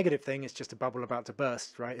being a negative thing. It's just a bubble about to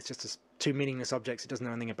burst, right? It's just two meaningless objects it doesn't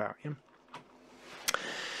know anything about. Yeah?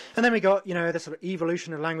 And then we got, the sort of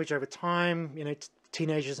evolution of language over time.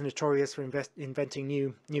 Teenagers are notorious for inventing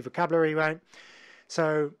new vocabulary, right?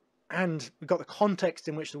 So, and we've got the context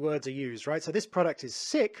in which the words are used, right? So this product is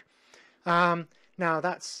sick. Now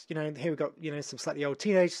that's, here we've got, some slightly old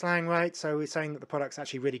teenage slang, right? So we're saying that the product's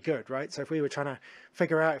actually really good, right? So if we were trying to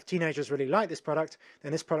figure out if teenagers really like this product,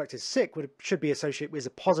 then this product is sick, should be associated with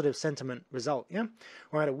a positive sentiment result, yeah?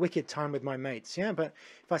 Or I had a wicked time with my mates, yeah? But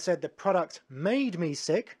if I said the product made me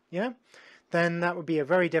sick, yeah? Then that would be a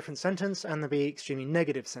very different sentence and there'd be extremely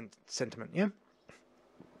negative sentiment, yeah?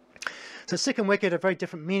 So sick and wicked are very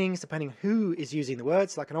different meanings depending who is using the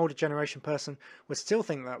words. Like an older generation person would still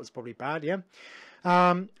think that was probably bad, yeah?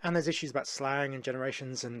 And there's issues about slang and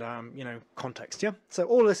generations and, you know, context, yeah? So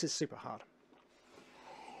all this is super hard.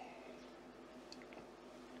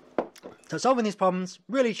 So solving these problems,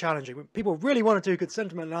 really challenging. People really want to do good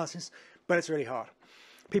sentiment analysis, but it's really hard.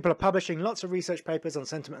 People are publishing lots of research papers on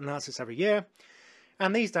sentiment analysis every year.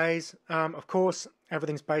 And these days, of course,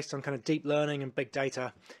 everything's based on kind of deep learning and big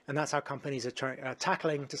data. And that's how companies are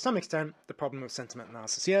tackling, to some extent, the problem of sentiment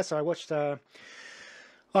analysis. Yeah, so I watched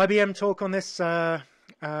IBM talk on this, like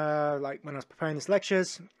when I was preparing these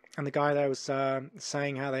lectures. And the guy there was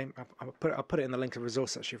saying how I'll put it in the link to the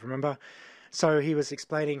resource actually, if you remember. So he was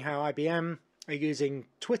explaining how IBM are using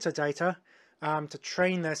Twitter data to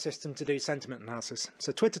train their system to do sentiment analysis.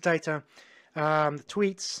 So Twitter data, the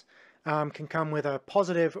tweets can come with a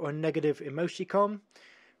positive or negative emoticon,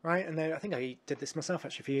 right? And I think I did this myself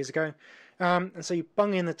actually a few years ago. And so you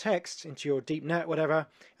bung in the text into your deep net, whatever,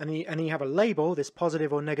 and then you have a label, this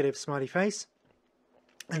positive or negative smiley face.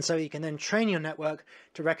 And so you can then train your network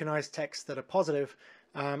to recognize texts that are positive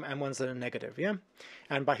and ones that are negative, yeah?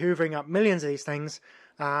 And by hoovering up millions of these things,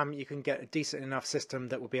 you can get a decent enough system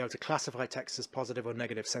that will be able to classify text as positive or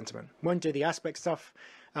negative sentiment. Won't do the aspect stuff,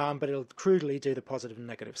 but it'll crudely do the positive and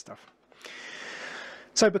negative stuff.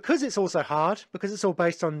 So because it's also hard, because it's all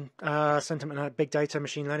based on sentiment, big data,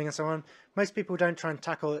 machine learning and so on, most people don't try and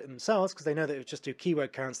tackle it themselves because they know that if you just do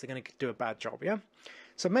keyword counts, they're going to do a bad job, yeah?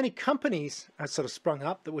 So many companies have sort of sprung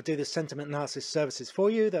up that will do the sentiment analysis services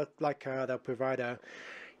for you. They'll provide a,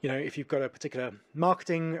 you know, if you've got a particular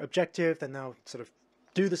marketing objective, then they'll sort of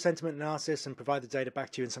do the sentiment analysis and provide the data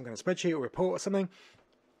back to you in some kind of spreadsheet or report or something.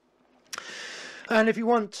 And if you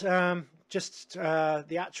want just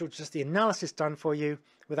the analysis done for you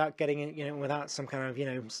without getting it, you know, without some kind of, you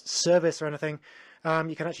know, service or anything,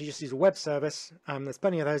 you can actually just use a web service. There's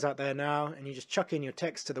plenty of those out there now, and you just chuck in your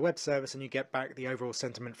text to the web service and you get back the overall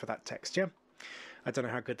sentiment for that text, yeah? I don't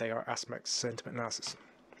know how good they are at aspects sentiment analysis.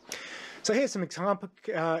 So here's some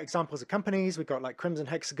examples of companies. We've got like Crimson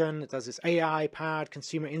Hexagon that does this AI-powered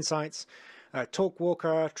consumer insights,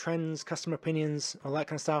 Talkwalker, Trends, Customer Opinions, all that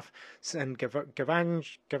kind of stuff, and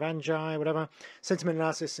Gavanji, whatever, sentiment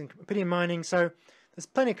analysis and opinion mining. So there's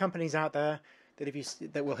plenty of companies out there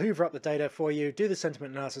that will hoover up the data for you, do the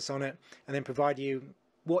sentiment analysis on it, and then provide you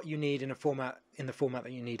what you need in the format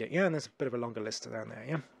that you need it. Yeah, and there's a bit of a longer list down there.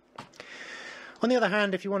 Yeah. On the other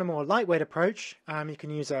hand, if you want a more lightweight approach, you can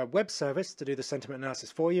use a web service to do the sentiment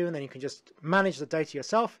analysis for you, and then you can just manage the data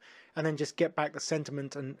yourself, and then just get back the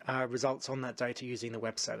sentiment and results on that data using the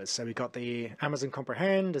web service. So we've got the Amazon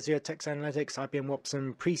Comprehend, Azure Text Analytics, IBM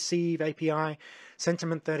Watson, Preceive API,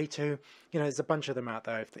 Sentiment 32. You know, there's a bunch of them out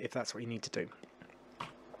there if that's what you need to do.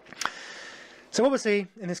 So obviously,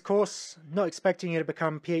 in this course, not expecting you to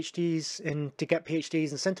become PhDs to get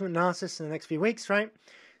PhDs in sentiment analysis in the next few weeks, right?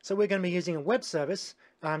 So we're going to be using a web service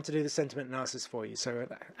to do the sentiment analysis for you. So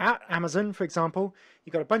at Amazon, for example,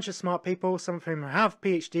 you've got a bunch of smart people, some of whom have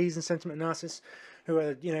PhDs in sentiment analysis, who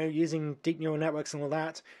are, you know, using deep neural networks and all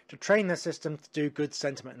that to train their system to do good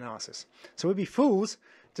sentiment analysis. So we'd be fools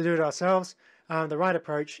to do it ourselves. The right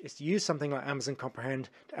approach is to use something like Amazon Comprehend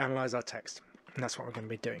to analyze our text. And that's what we're going to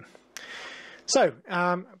be doing. So,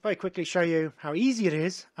 very quickly show you how easy it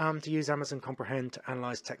is to use Amazon Comprehend to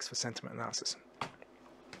analyze text for sentiment analysis.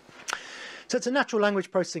 So it's a natural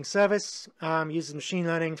language processing service, uses machine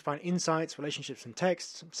learning to find insights, relationships in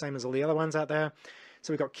text, same as all the other ones out there.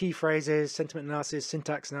 So we've got key phrases, sentiment analysis,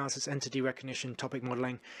 syntax analysis, entity recognition, topic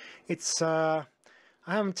modeling. It's, I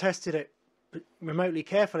haven't tested it remotely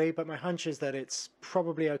carefully, but my hunch is that it's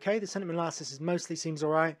probably okay. The sentiment analysis mostly seems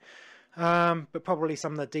all right. But probably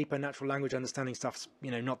some of the deeper natural language understanding stuff's,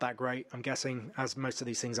 you know, not that great, I'm guessing, as most of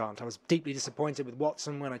these things aren't. I was deeply disappointed with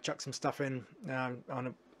Watson when I chucked some stuff in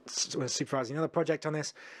when supervising another project on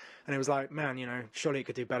this, and it was like, man, you know, surely it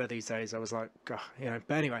could do better these days. I was like, God, you know,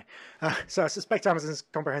 but anyway, so I suspect Amazon's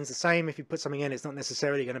Comprehends the same. If you put something in, it's not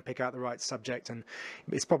necessarily going to pick out the right subject, and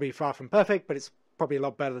it's probably far from perfect, but it's probably a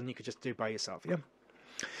lot better than you could just do by yourself. Yeah.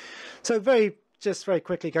 So just very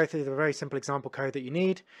quickly go through the very simple example code that you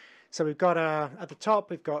need. So we've got at the top,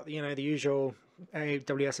 we've got, you know, the usual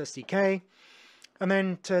AWS SDK. And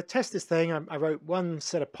then to test this thing, I wrote one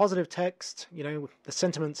set of positive text, you know, the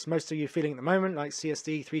sentiments most of you feeling at the moment, like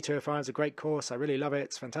CST 3205 is a great course. I really love it.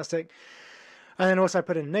 It's fantastic. And then also I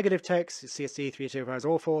put in negative text. CST 3205 is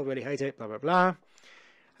awful. Really hate it, blah, blah, blah.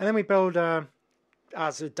 And then we build,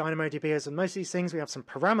 as with DynamoDB, as with most of these things, we have some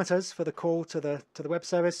parameters for the call to the web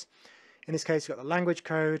service. In this case, you've got the language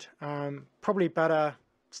code. Probably better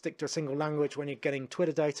stick to a single language when you're getting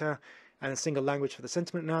Twitter data, and a single language for the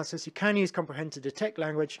sentiment analysis. You can use Comprehend to detect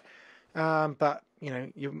language, but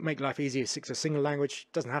you make life easier if it's a single language.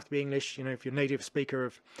 It doesn't have to be English. If you're a native speaker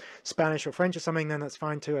of Spanish or French or something, then that's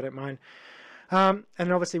fine too. I don't mind. And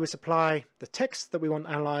obviously we supply the text that we want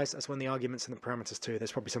analyzed as well as the arguments and the parameters too.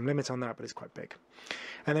 There's probably some limit on that, but it's quite big.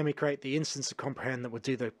 And then we create the instance of Comprehend that will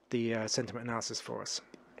do the sentiment analysis for us.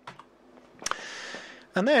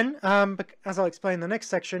 And then, as I'll explain in the next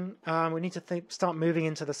section, we need to start moving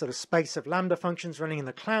into the sort of space of Lambda functions running in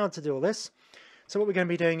the cloud to do all this. So what we're going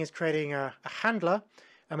to be doing is creating a handler,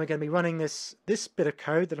 and we're going to be running this bit of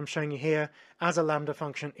code that I'm showing you here as a Lambda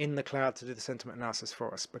function in the cloud to do the sentiment analysis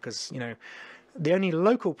for us, because the only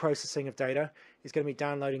local processing of data is going to be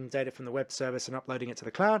downloading data from the web service and uploading it to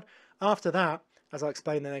the cloud. After that, as I'll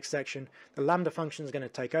explain in the next section, the Lambda function is going to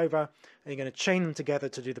take over, and you're going to chain them together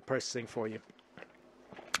to do the processing for you.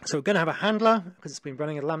 So we're going to have a handler, because it's been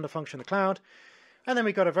running a Lambda function in the cloud, and then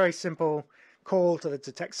we've got a very simple call to the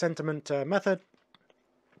detect sentiment method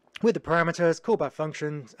with the parameters, callback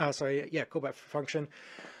function, callback function,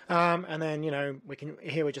 and then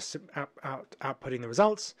we're just outputting the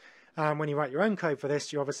results. When you write your own code for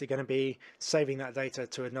this, you're obviously going to be saving that data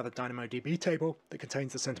to another DynamoDB table that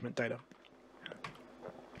contains the sentiment data.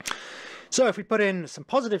 So if we put in some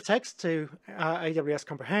positive text to AWS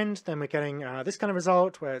Comprehend, then we're getting this kind of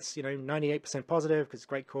result where it's 98% positive because it's a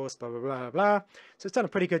great course, blah, blah, blah, blah. So it's done a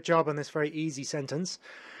pretty good job on this very easy sentence.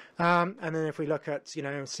 And then if we look at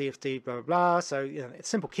CST, blah, blah, blah, so a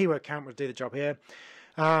simple keyword count will do the job here.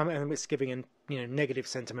 And it's giving in negative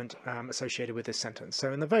sentiment associated with this sentence.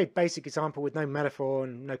 So in the very basic example with no metaphor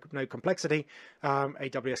and no complexity,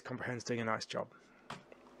 AWS Comprehend is doing a nice job.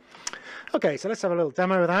 Okay, so let's have a little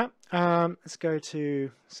demo of that. Let's go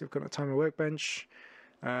to see if we've got a timer workbench.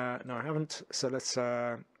 No, I haven't. So let's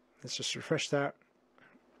just refresh that.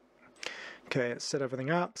 Okay, let's set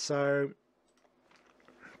everything up. So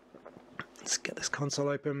let's get this console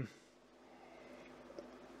open.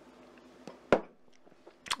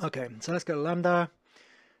 Okay, so let's go to Lambda.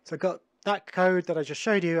 So I've got that code that I just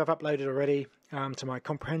showed you. I've uploaded already to my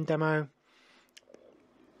Comprehend demo.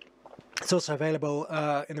 It's also available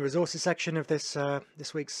in the resources section of this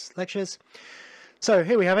week's lectures. So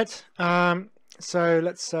here we have it. So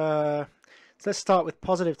let's start with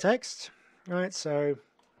positive text. All right, so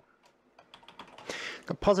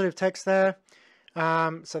got positive text there.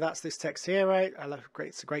 So that's this text here, right? I love it.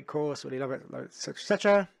 It's a great course. Really love it, etc.,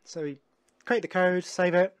 etc. So we create the code,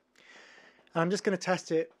 save it. I'm just going to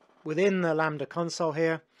test it within the Lambda console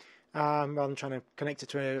here. Rather than trying to connect it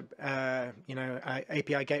to a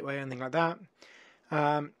API gateway or anything like that.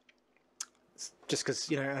 Just because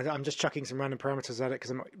I'm just chucking some random parameters at it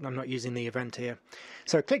because I'm not using the event here.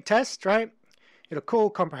 So click test, right? It'll call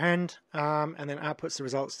comprehend and then outputs the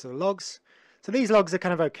results to the logs. So these logs are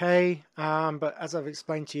kind of okay, but as I've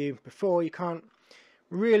explained to you before, you can't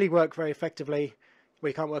really work very effectively.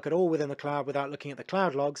 We can't work at all within the cloud without looking at the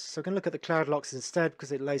cloud logs. So we're going to look at the cloud logs instead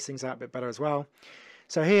because it lays things out a bit better as well.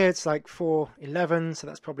 So here it's like 411, so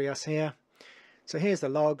that's probably us here. So here's the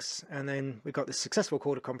logs, and then we've got this successful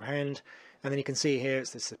call to comprehend, and then you can see here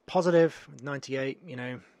it's this positive, 98,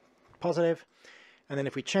 positive. And then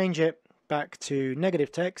if we change it back to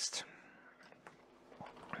negative text,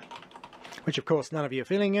 which of course none of you are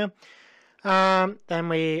feeling here, then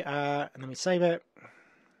we save it,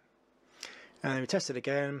 and then we test it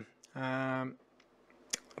again.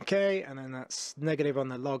 Okay, and then that's negative on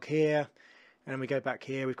the log here. And we go back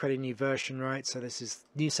here, we've created a new version, right? So this is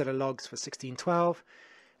new set of logs for 1612.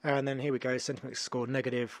 And then here we go, sentiment score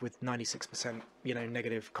negative with 96%,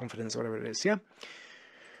 negative confidence, whatever it is, yeah?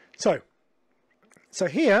 So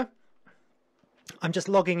here, I'm just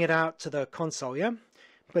logging it out to the console, yeah?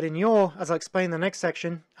 But as I explain in the next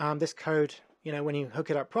section, this code, when you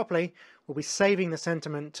hook it up properly, we'll be saving the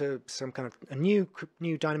sentiment to some kind of a new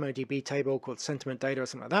DynamoDB table called sentiment data or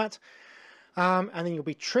something like that. And then you'll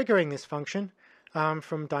be triggering this function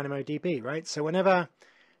from DynamoDB, right? So whenever,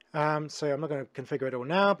 so I'm not going to configure it all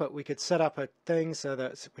now, but we could set up a thing so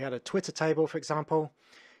that we had a Twitter table, for example,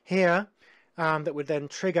 here, that would then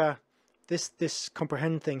trigger this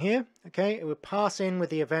comprehend thing here, okay? It would pass in with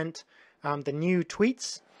the event the new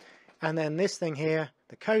tweets, and then this thing here,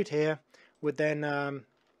 the code here, would then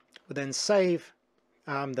save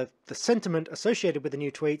the sentiment associated with the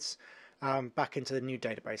new tweets back into the new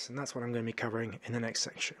database, and that's what I'm going to be covering in the next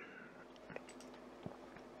section.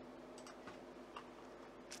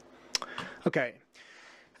 Okay,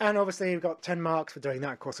 and obviously we've got 10 marks for doing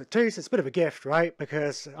that course too, so it's a bit of a gift, right?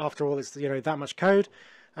 Because after all, it's that much code.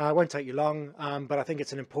 It won't take you long, but I think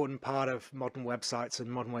it's an important part of modern websites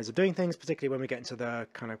and modern ways of doing things, particularly when we get into the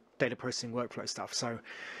kind of data processing workflow stuff. So,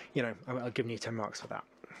 I've given you 10 marks for that.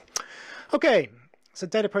 Okay, So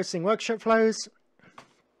data processing workshop flows.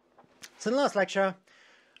 So in the last lecture,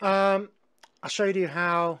 I showed you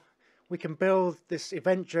how we can build this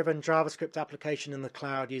event-driven JavaScript application in the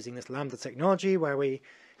cloud using this Lambda technology, where we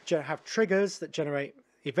have triggers that generate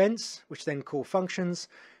events, which then call functions,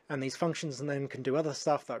 and these functions then can do other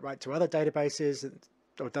stuff like write to other databases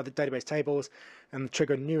or other database tables and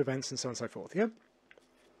trigger new events and so on and so forth. Yeah.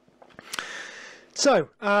 So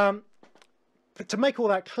to make all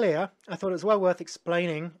that clear, I thought it was well worth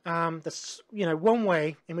explaining one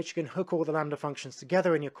way in which you can hook all the Lambda functions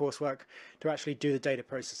together in your coursework to actually do the data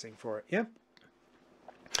processing for it. Yeah.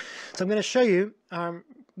 So I'm going to show you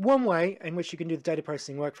one way in which you can do the data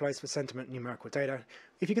processing workflows for sentiment and numerical data.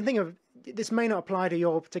 If you can think of, this may not apply to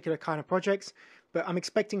your particular kind of projects, but I'm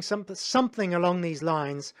expecting something along these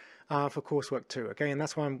lines for coursework too. Okay, and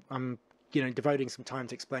that's why I'm devoting some time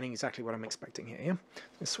to explaining exactly what I'm expecting here. Yeah?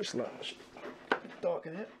 Let's switch the light.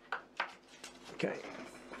 Darken it. Okay.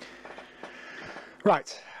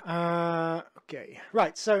 Right. Okay.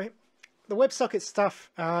 Right. So the WebSocket stuff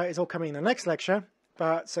is all coming in the next lecture.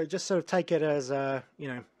 But so just sort of take it as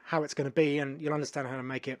how it's going to be, and you'll understand how to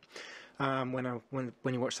make it when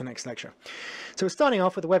you watch the next lecture. So we're starting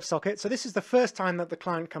off with the WebSocket. So this is the first time that the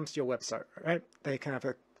client comes to your website, right? They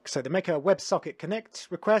so they make a WebSocket connect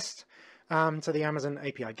request to the Amazon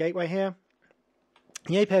API gateway here.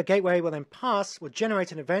 The API gateway will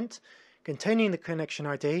generate an event containing the connection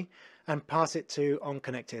ID and pass it to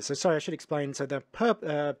onConnect here. So sorry, I should explain. So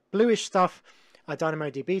the bluish stuff are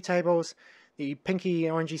DynamoDB tables. The pinky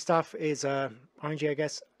orangey stuff is orangey, I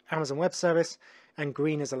guess, Amazon Web Service, and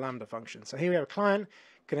green is a Lambda function. So here we have a client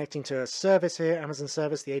connecting to a service here, Amazon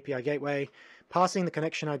service, the API gateway, passing the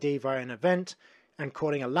connection ID via an event and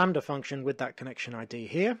calling a Lambda function with that connection ID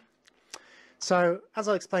here. So as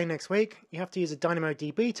I'll explain next week, you have to use a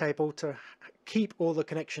DynamoDB table to keep all the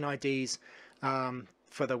connection IDs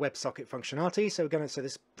for the WebSocket functionality. So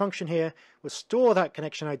this function here will store that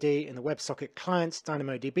connection ID in the WebSocket client's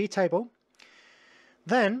DynamoDB table.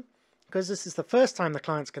 Then, because this is the first time the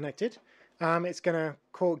client's connected, it's going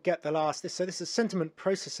to get the last. So this is sentiment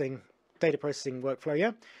processing, data processing workflow.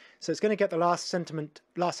 Yeah. So it's going to get the last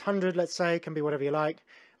 100, let's say, can be whatever you like,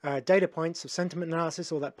 data points of sentiment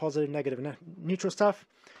analysis, all that positive, negative, and neutral stuff.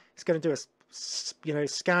 It's going to do a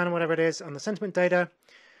scan, whatever it is, on the sentiment data,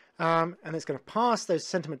 and it's going to pass those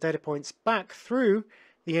sentiment data points back through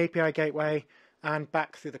the API gateway and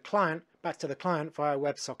back to the client via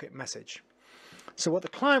WebSocket message. So what the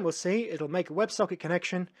client will see, it'll make a WebSocket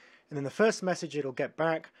connection, and then the first message it'll get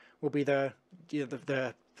back will be the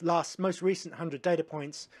most recent 100 data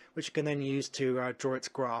points, which it can then use to draw its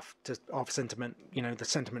graph of sentiment, the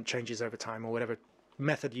sentiment changes over time, or whatever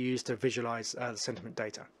method you use to visualize the sentiment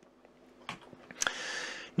data.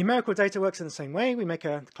 Numerical data works in the same way.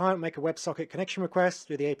 The client will make a WebSocket connection request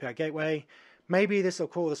through the API gateway. Maybe this will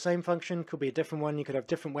call the same function, could be a different one. You could have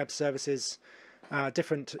different web services,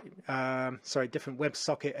 different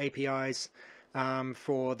WebSocket APIs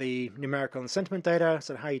for the numerical and sentiment data.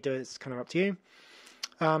 So how you do it is kind of up to you.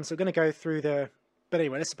 So we're going to go through but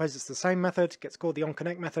anyway, let's suppose it's the same method, gets called the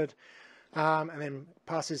onConnect method, and then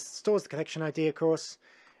stores the connection ID, of course,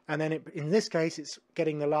 and then in this case, it's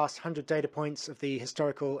getting the last 100 data points of the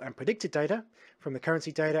historical and predicted data from the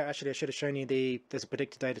currency data. Actually, I should have shown you there's a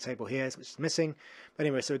predicted data table here, which is missing. But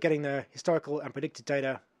anyway, so we're getting the historical and predicted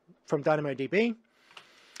data from DynamoDB,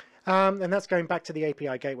 and that's going back to the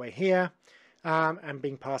API gateway here, and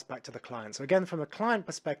being passed back to the client. So again, from a client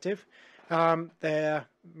perspective, they're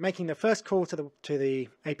making the first call to the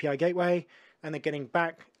API gateway, and they're getting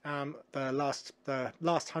back the last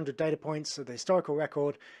 100 data points of the historical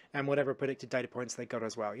record and whatever predicted data points they got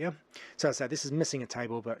as well. Yeah. So as I said, this is missing a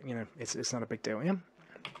table, but it's not a big deal. Yeah.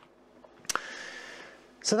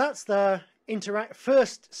 So that's the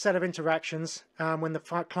first set of interactions when the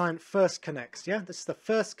client first connects. Yeah. This is the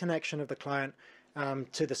first connection of the client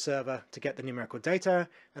to the server to get the numerical data,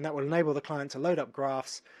 and that will enable the client to load up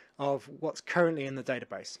graphs of what's currently in the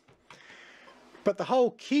database. But the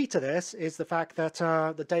whole key to this is the fact that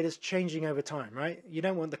the data is changing over time, right? You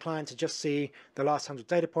don't want the client to just see the last 100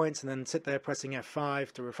 data points and then sit there pressing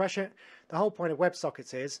F5 to refresh it. The whole point of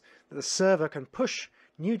WebSockets is that the server can push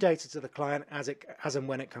new data to the client as and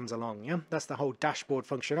when it comes along. Yeah, that's the whole dashboard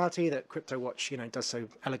functionality that CryptoWatch does so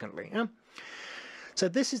elegantly. Yeah. So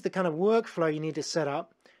this is the kind of workflow you need to set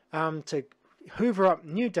up to hoover up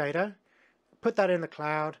new data, put that in the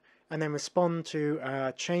cloud, and then respond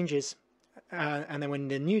to changes. And then when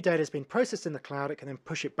the new data has been processed in the cloud, it can then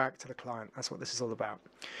push it back to the client. That's what this is all about.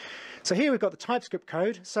 So here we've got the TypeScript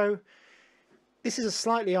code. So this is a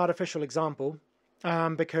slightly artificial example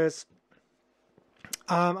because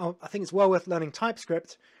I think it's well worth learning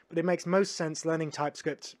TypeScript, but it makes most sense learning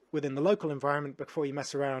TypeScript within the local environment before you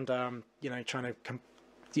mess around, trying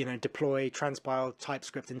to, deploy, transpile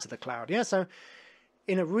TypeScript into the cloud. Yeah, so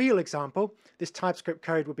in a real example, this TypeScript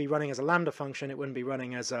code would be running as a Lambda function. It wouldn't be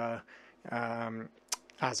running as a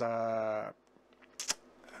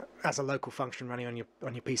local function running on your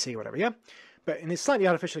PC or whatever. Yeah. But in this slightly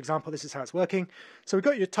artificial example, this is how it's working. So we've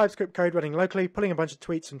got your TypeScript code running locally, pulling a bunch of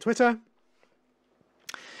tweets from Twitter.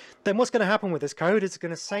 Then what's going to happen with this code is it's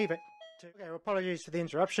going to save it. Okay, well, apologies for the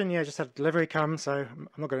interruption. Yeah, I just had a delivery come, so I'm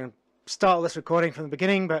not going to start this recording from the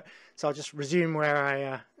beginning, so I'll just resume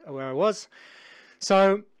where I was.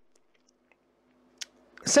 So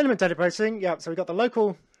sentiment data processing. Yeah, so we've got the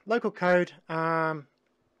local code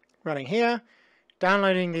running here,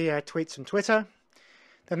 downloading the tweets from Twitter.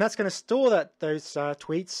 Then that's going to store those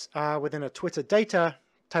tweets within a Twitter data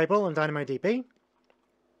table in DynamoDB.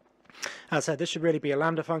 As I said, this should really be a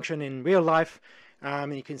Lambda function in real life.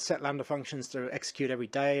 And you can set Lambda functions to execute every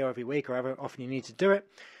day or every week or however often you need to do it.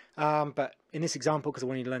 But in this example, because I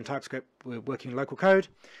want you to learn TypeScript, we're working local code.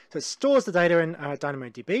 So it stores the data in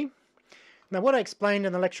DynamoDB. Now what I explained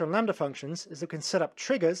in the lecture on Lambda functions is that we can set up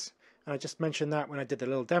triggers. And I just mentioned that when I did the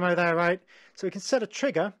little demo there, right? So we can set a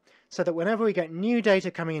trigger so that whenever we get new data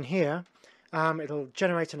coming in here, it'll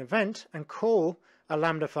generate an event and call a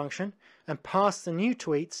Lambda function and pass the new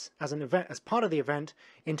tweets as an event, as part of the event,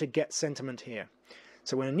 into getSentiment here.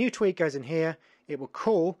 So when a new tweet goes in here, it will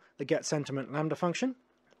call the getSentiment Lambda function.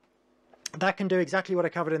 That can do exactly what I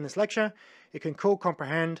covered in this lecture. It can call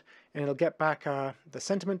Comprehend and it'll get back the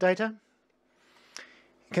sentiment data.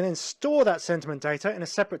 You can then store that sentiment data in a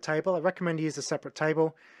separate table. I recommend you use a separate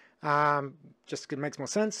table. Just because it makes more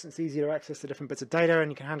sense. It's easier to access the different bits of data and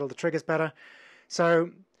you can handle the triggers better.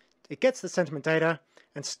 So it gets the sentiment data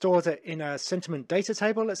and stores it in a sentiment data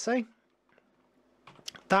table, let's say.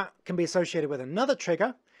 That can be associated with another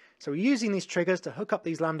trigger. So we're using these triggers to hook up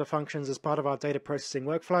these Lambda functions as part of our data processing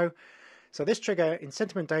workflow. So this trigger in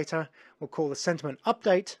sentiment data will call the sentiment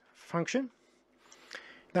update function.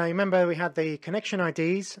 Now remember we had the connection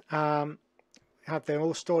IDs, they're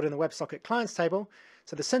all stored in the WebSocket clients table.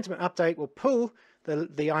 So the sentiment update will pull the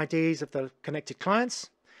IDs of the connected clients.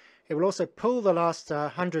 It will also pull the last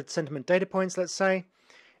 100 sentiment data points, let's say,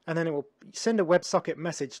 and then it will send a WebSocket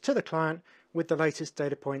message to the client with the latest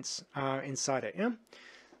data points inside it. Yeah?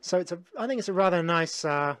 So I think it's a rather nice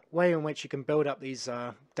way in which you can build up these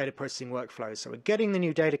data processing workflows. So we're getting the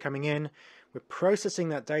new data coming in, we're processing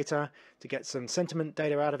that data to get some sentiment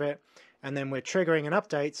data out of it, and then we're triggering an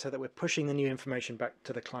update so that we're pushing the new information back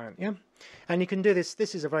to the client. Yeah, and you can do this.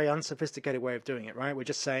 This is a very unsophisticated way of doing it, right? We're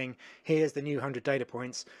just saying, here's the new 100 data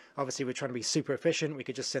points. Obviously, we're trying to be super efficient. We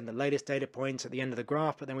could just send the latest data points at the end of the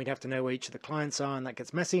graph, but then we'd have to know where each of the clients are, and that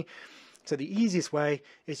gets messy. So the easiest way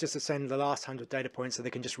is just to send the last 100 data points so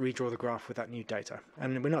they can just redraw the graph with that new data.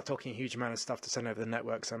 And we're not talking a huge amount of stuff to send over the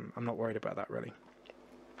network, so I'm not worried about that really.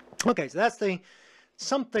 Okay, so that's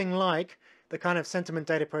something like the kind of sentiment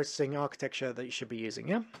data processing architecture that you should be using,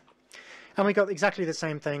 yeah? And we got exactly the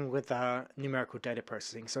same thing with numerical data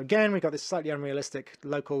processing. So again, we got this slightly unrealistic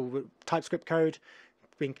local TypeScript code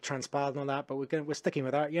being transpiled and all that, but we're sticking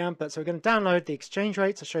with that, yeah? So we're going to download the exchange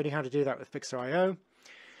rates. I showed you how to do that with Fixer.io.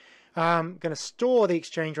 I'm going to store the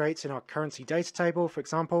exchange rates in our currency data table, for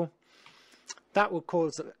example. That will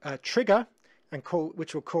cause a trigger,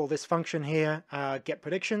 which will call this function here,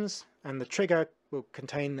 getPredictions, and the trigger will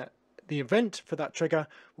contain the event for that trigger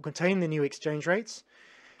will contain the new exchange rates.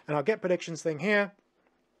 And our getPredictions thing here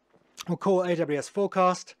will call AWS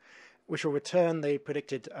Forecast, which will return the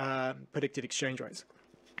predicted exchange rates.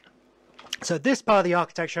 So this part of the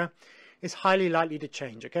architecture is highly likely to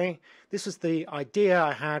change, okay? This was the idea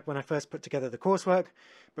I had when I first put together the coursework,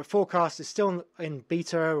 but Forecast is still in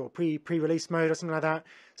beta or pre-release mode or something like that,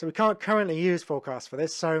 so we can't currently use Forecast for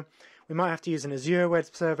this, so we might have to use an Azure web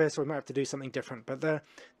service or we might have to do something different. But the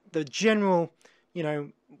general,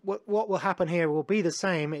 what will happen here will be the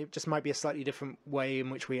same, it just might be a slightly different way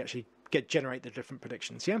in which we actually generate the different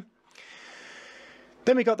predictions, yeah?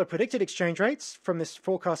 Then we got the predicted exchange rates from this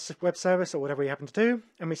Forecast web service or whatever we happen to do,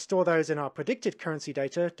 and we store those in our predicted currency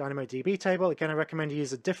data DynamoDB table. Again, I recommend you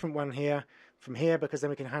use a different one here from here because then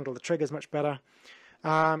we can handle the triggers much better.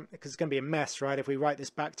 Because it's going to be a mess, right? If we write this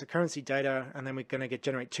back to currency data and then we're going to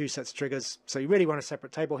generate two sets of triggers. So you really want a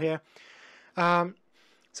separate table here. So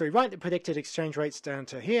we write the predicted exchange rates down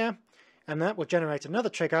to here, and that will generate another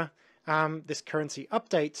trigger, this currency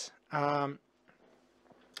update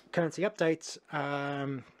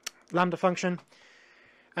Lambda function,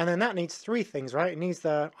 and then that needs three things, right? It needs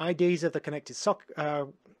the IDs of the connected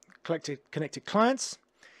clients.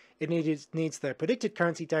 it needs the predicted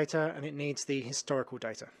currency data, and it needs the historical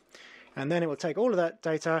data. And then it will take all of that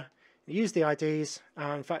data, use the IDs.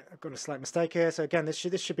 In fact, I've got a slight mistake here. So again, this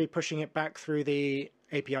should be pushing it back through the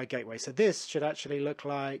API gateway. So this should actually look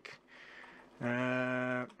like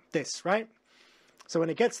this, right? So when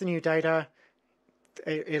it gets the new data,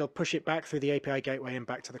 it'll push it back through the API gateway and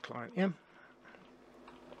back to the client. Yeah.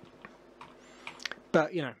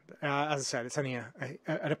 But, you know, as I said, it's only an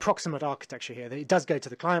approximate architecture here. It does go to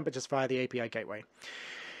the client, but just via the API gateway.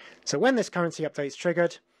 So when this currency update is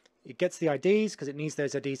triggered, it gets the IDs because it needs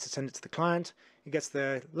those IDs to send it to the client. It gets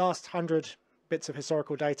the last 100 bits of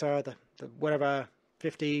historical data, the whatever,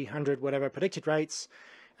 50, 100, whatever predicted rates,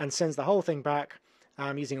 and sends the whole thing back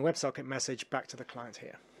using a WebSocket message back to the client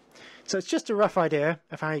here. So it's just a rough idea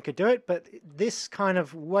of how you could do it, but this kind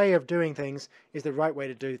of way of doing things is the right way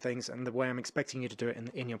to do things and the way I'm expecting you to do it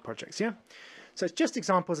in your projects, yeah? So it's just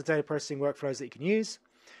examples of data processing workflows that you can use.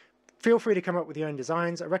 Feel free to come up with your own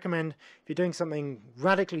designs. I recommend if you're doing something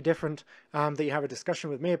radically different that you have a discussion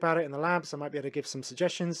with me about it in the labs. I might be able to give some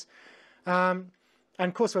suggestions.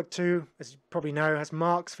 And coursework 2, as you probably know, has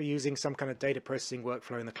marks for using some kind of data processing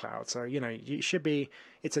workflow in the cloud. So, you know,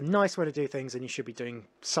 it's a nice way to do things, and you should be doing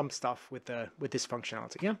some stuff with this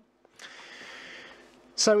functionality, yeah?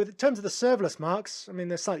 So in terms of the serverless marks, I mean,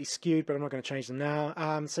 they're slightly skewed, but I'm not going to change them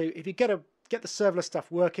now. So if you get the serverless stuff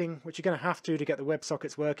working, which you're going to have to get the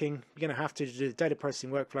WebSockets working, you're going to have to do the data processing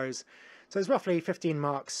workflows. So there's roughly 15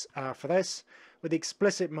 marks for this, with the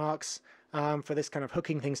explicit marks for this kind of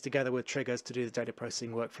hooking things together with triggers to do the data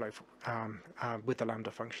processing workflow with the Lambda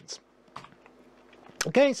functions.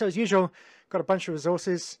 Okay, so as usual, got a bunch of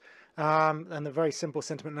resources, and the very simple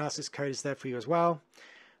sentiment analysis code is there for you as well.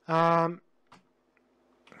 And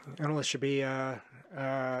all this should be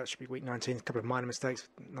week 19, a couple of minor mistakes,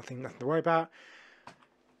 nothing to worry about.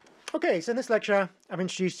 Okay, so in this lecture, I've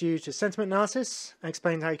introduced you to sentiment analysis and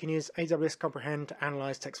explained how you can use AWS Comprehend to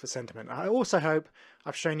analyze text for sentiment. I also hope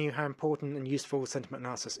I've shown you how important and useful sentiment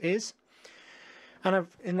analysis is. And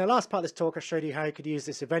in the last part of this talk, I showed you how you could use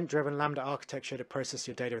this event-driven Lambda architecture to process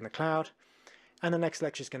your data in the cloud. And the next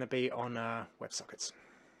lecture is going to be on WebSockets.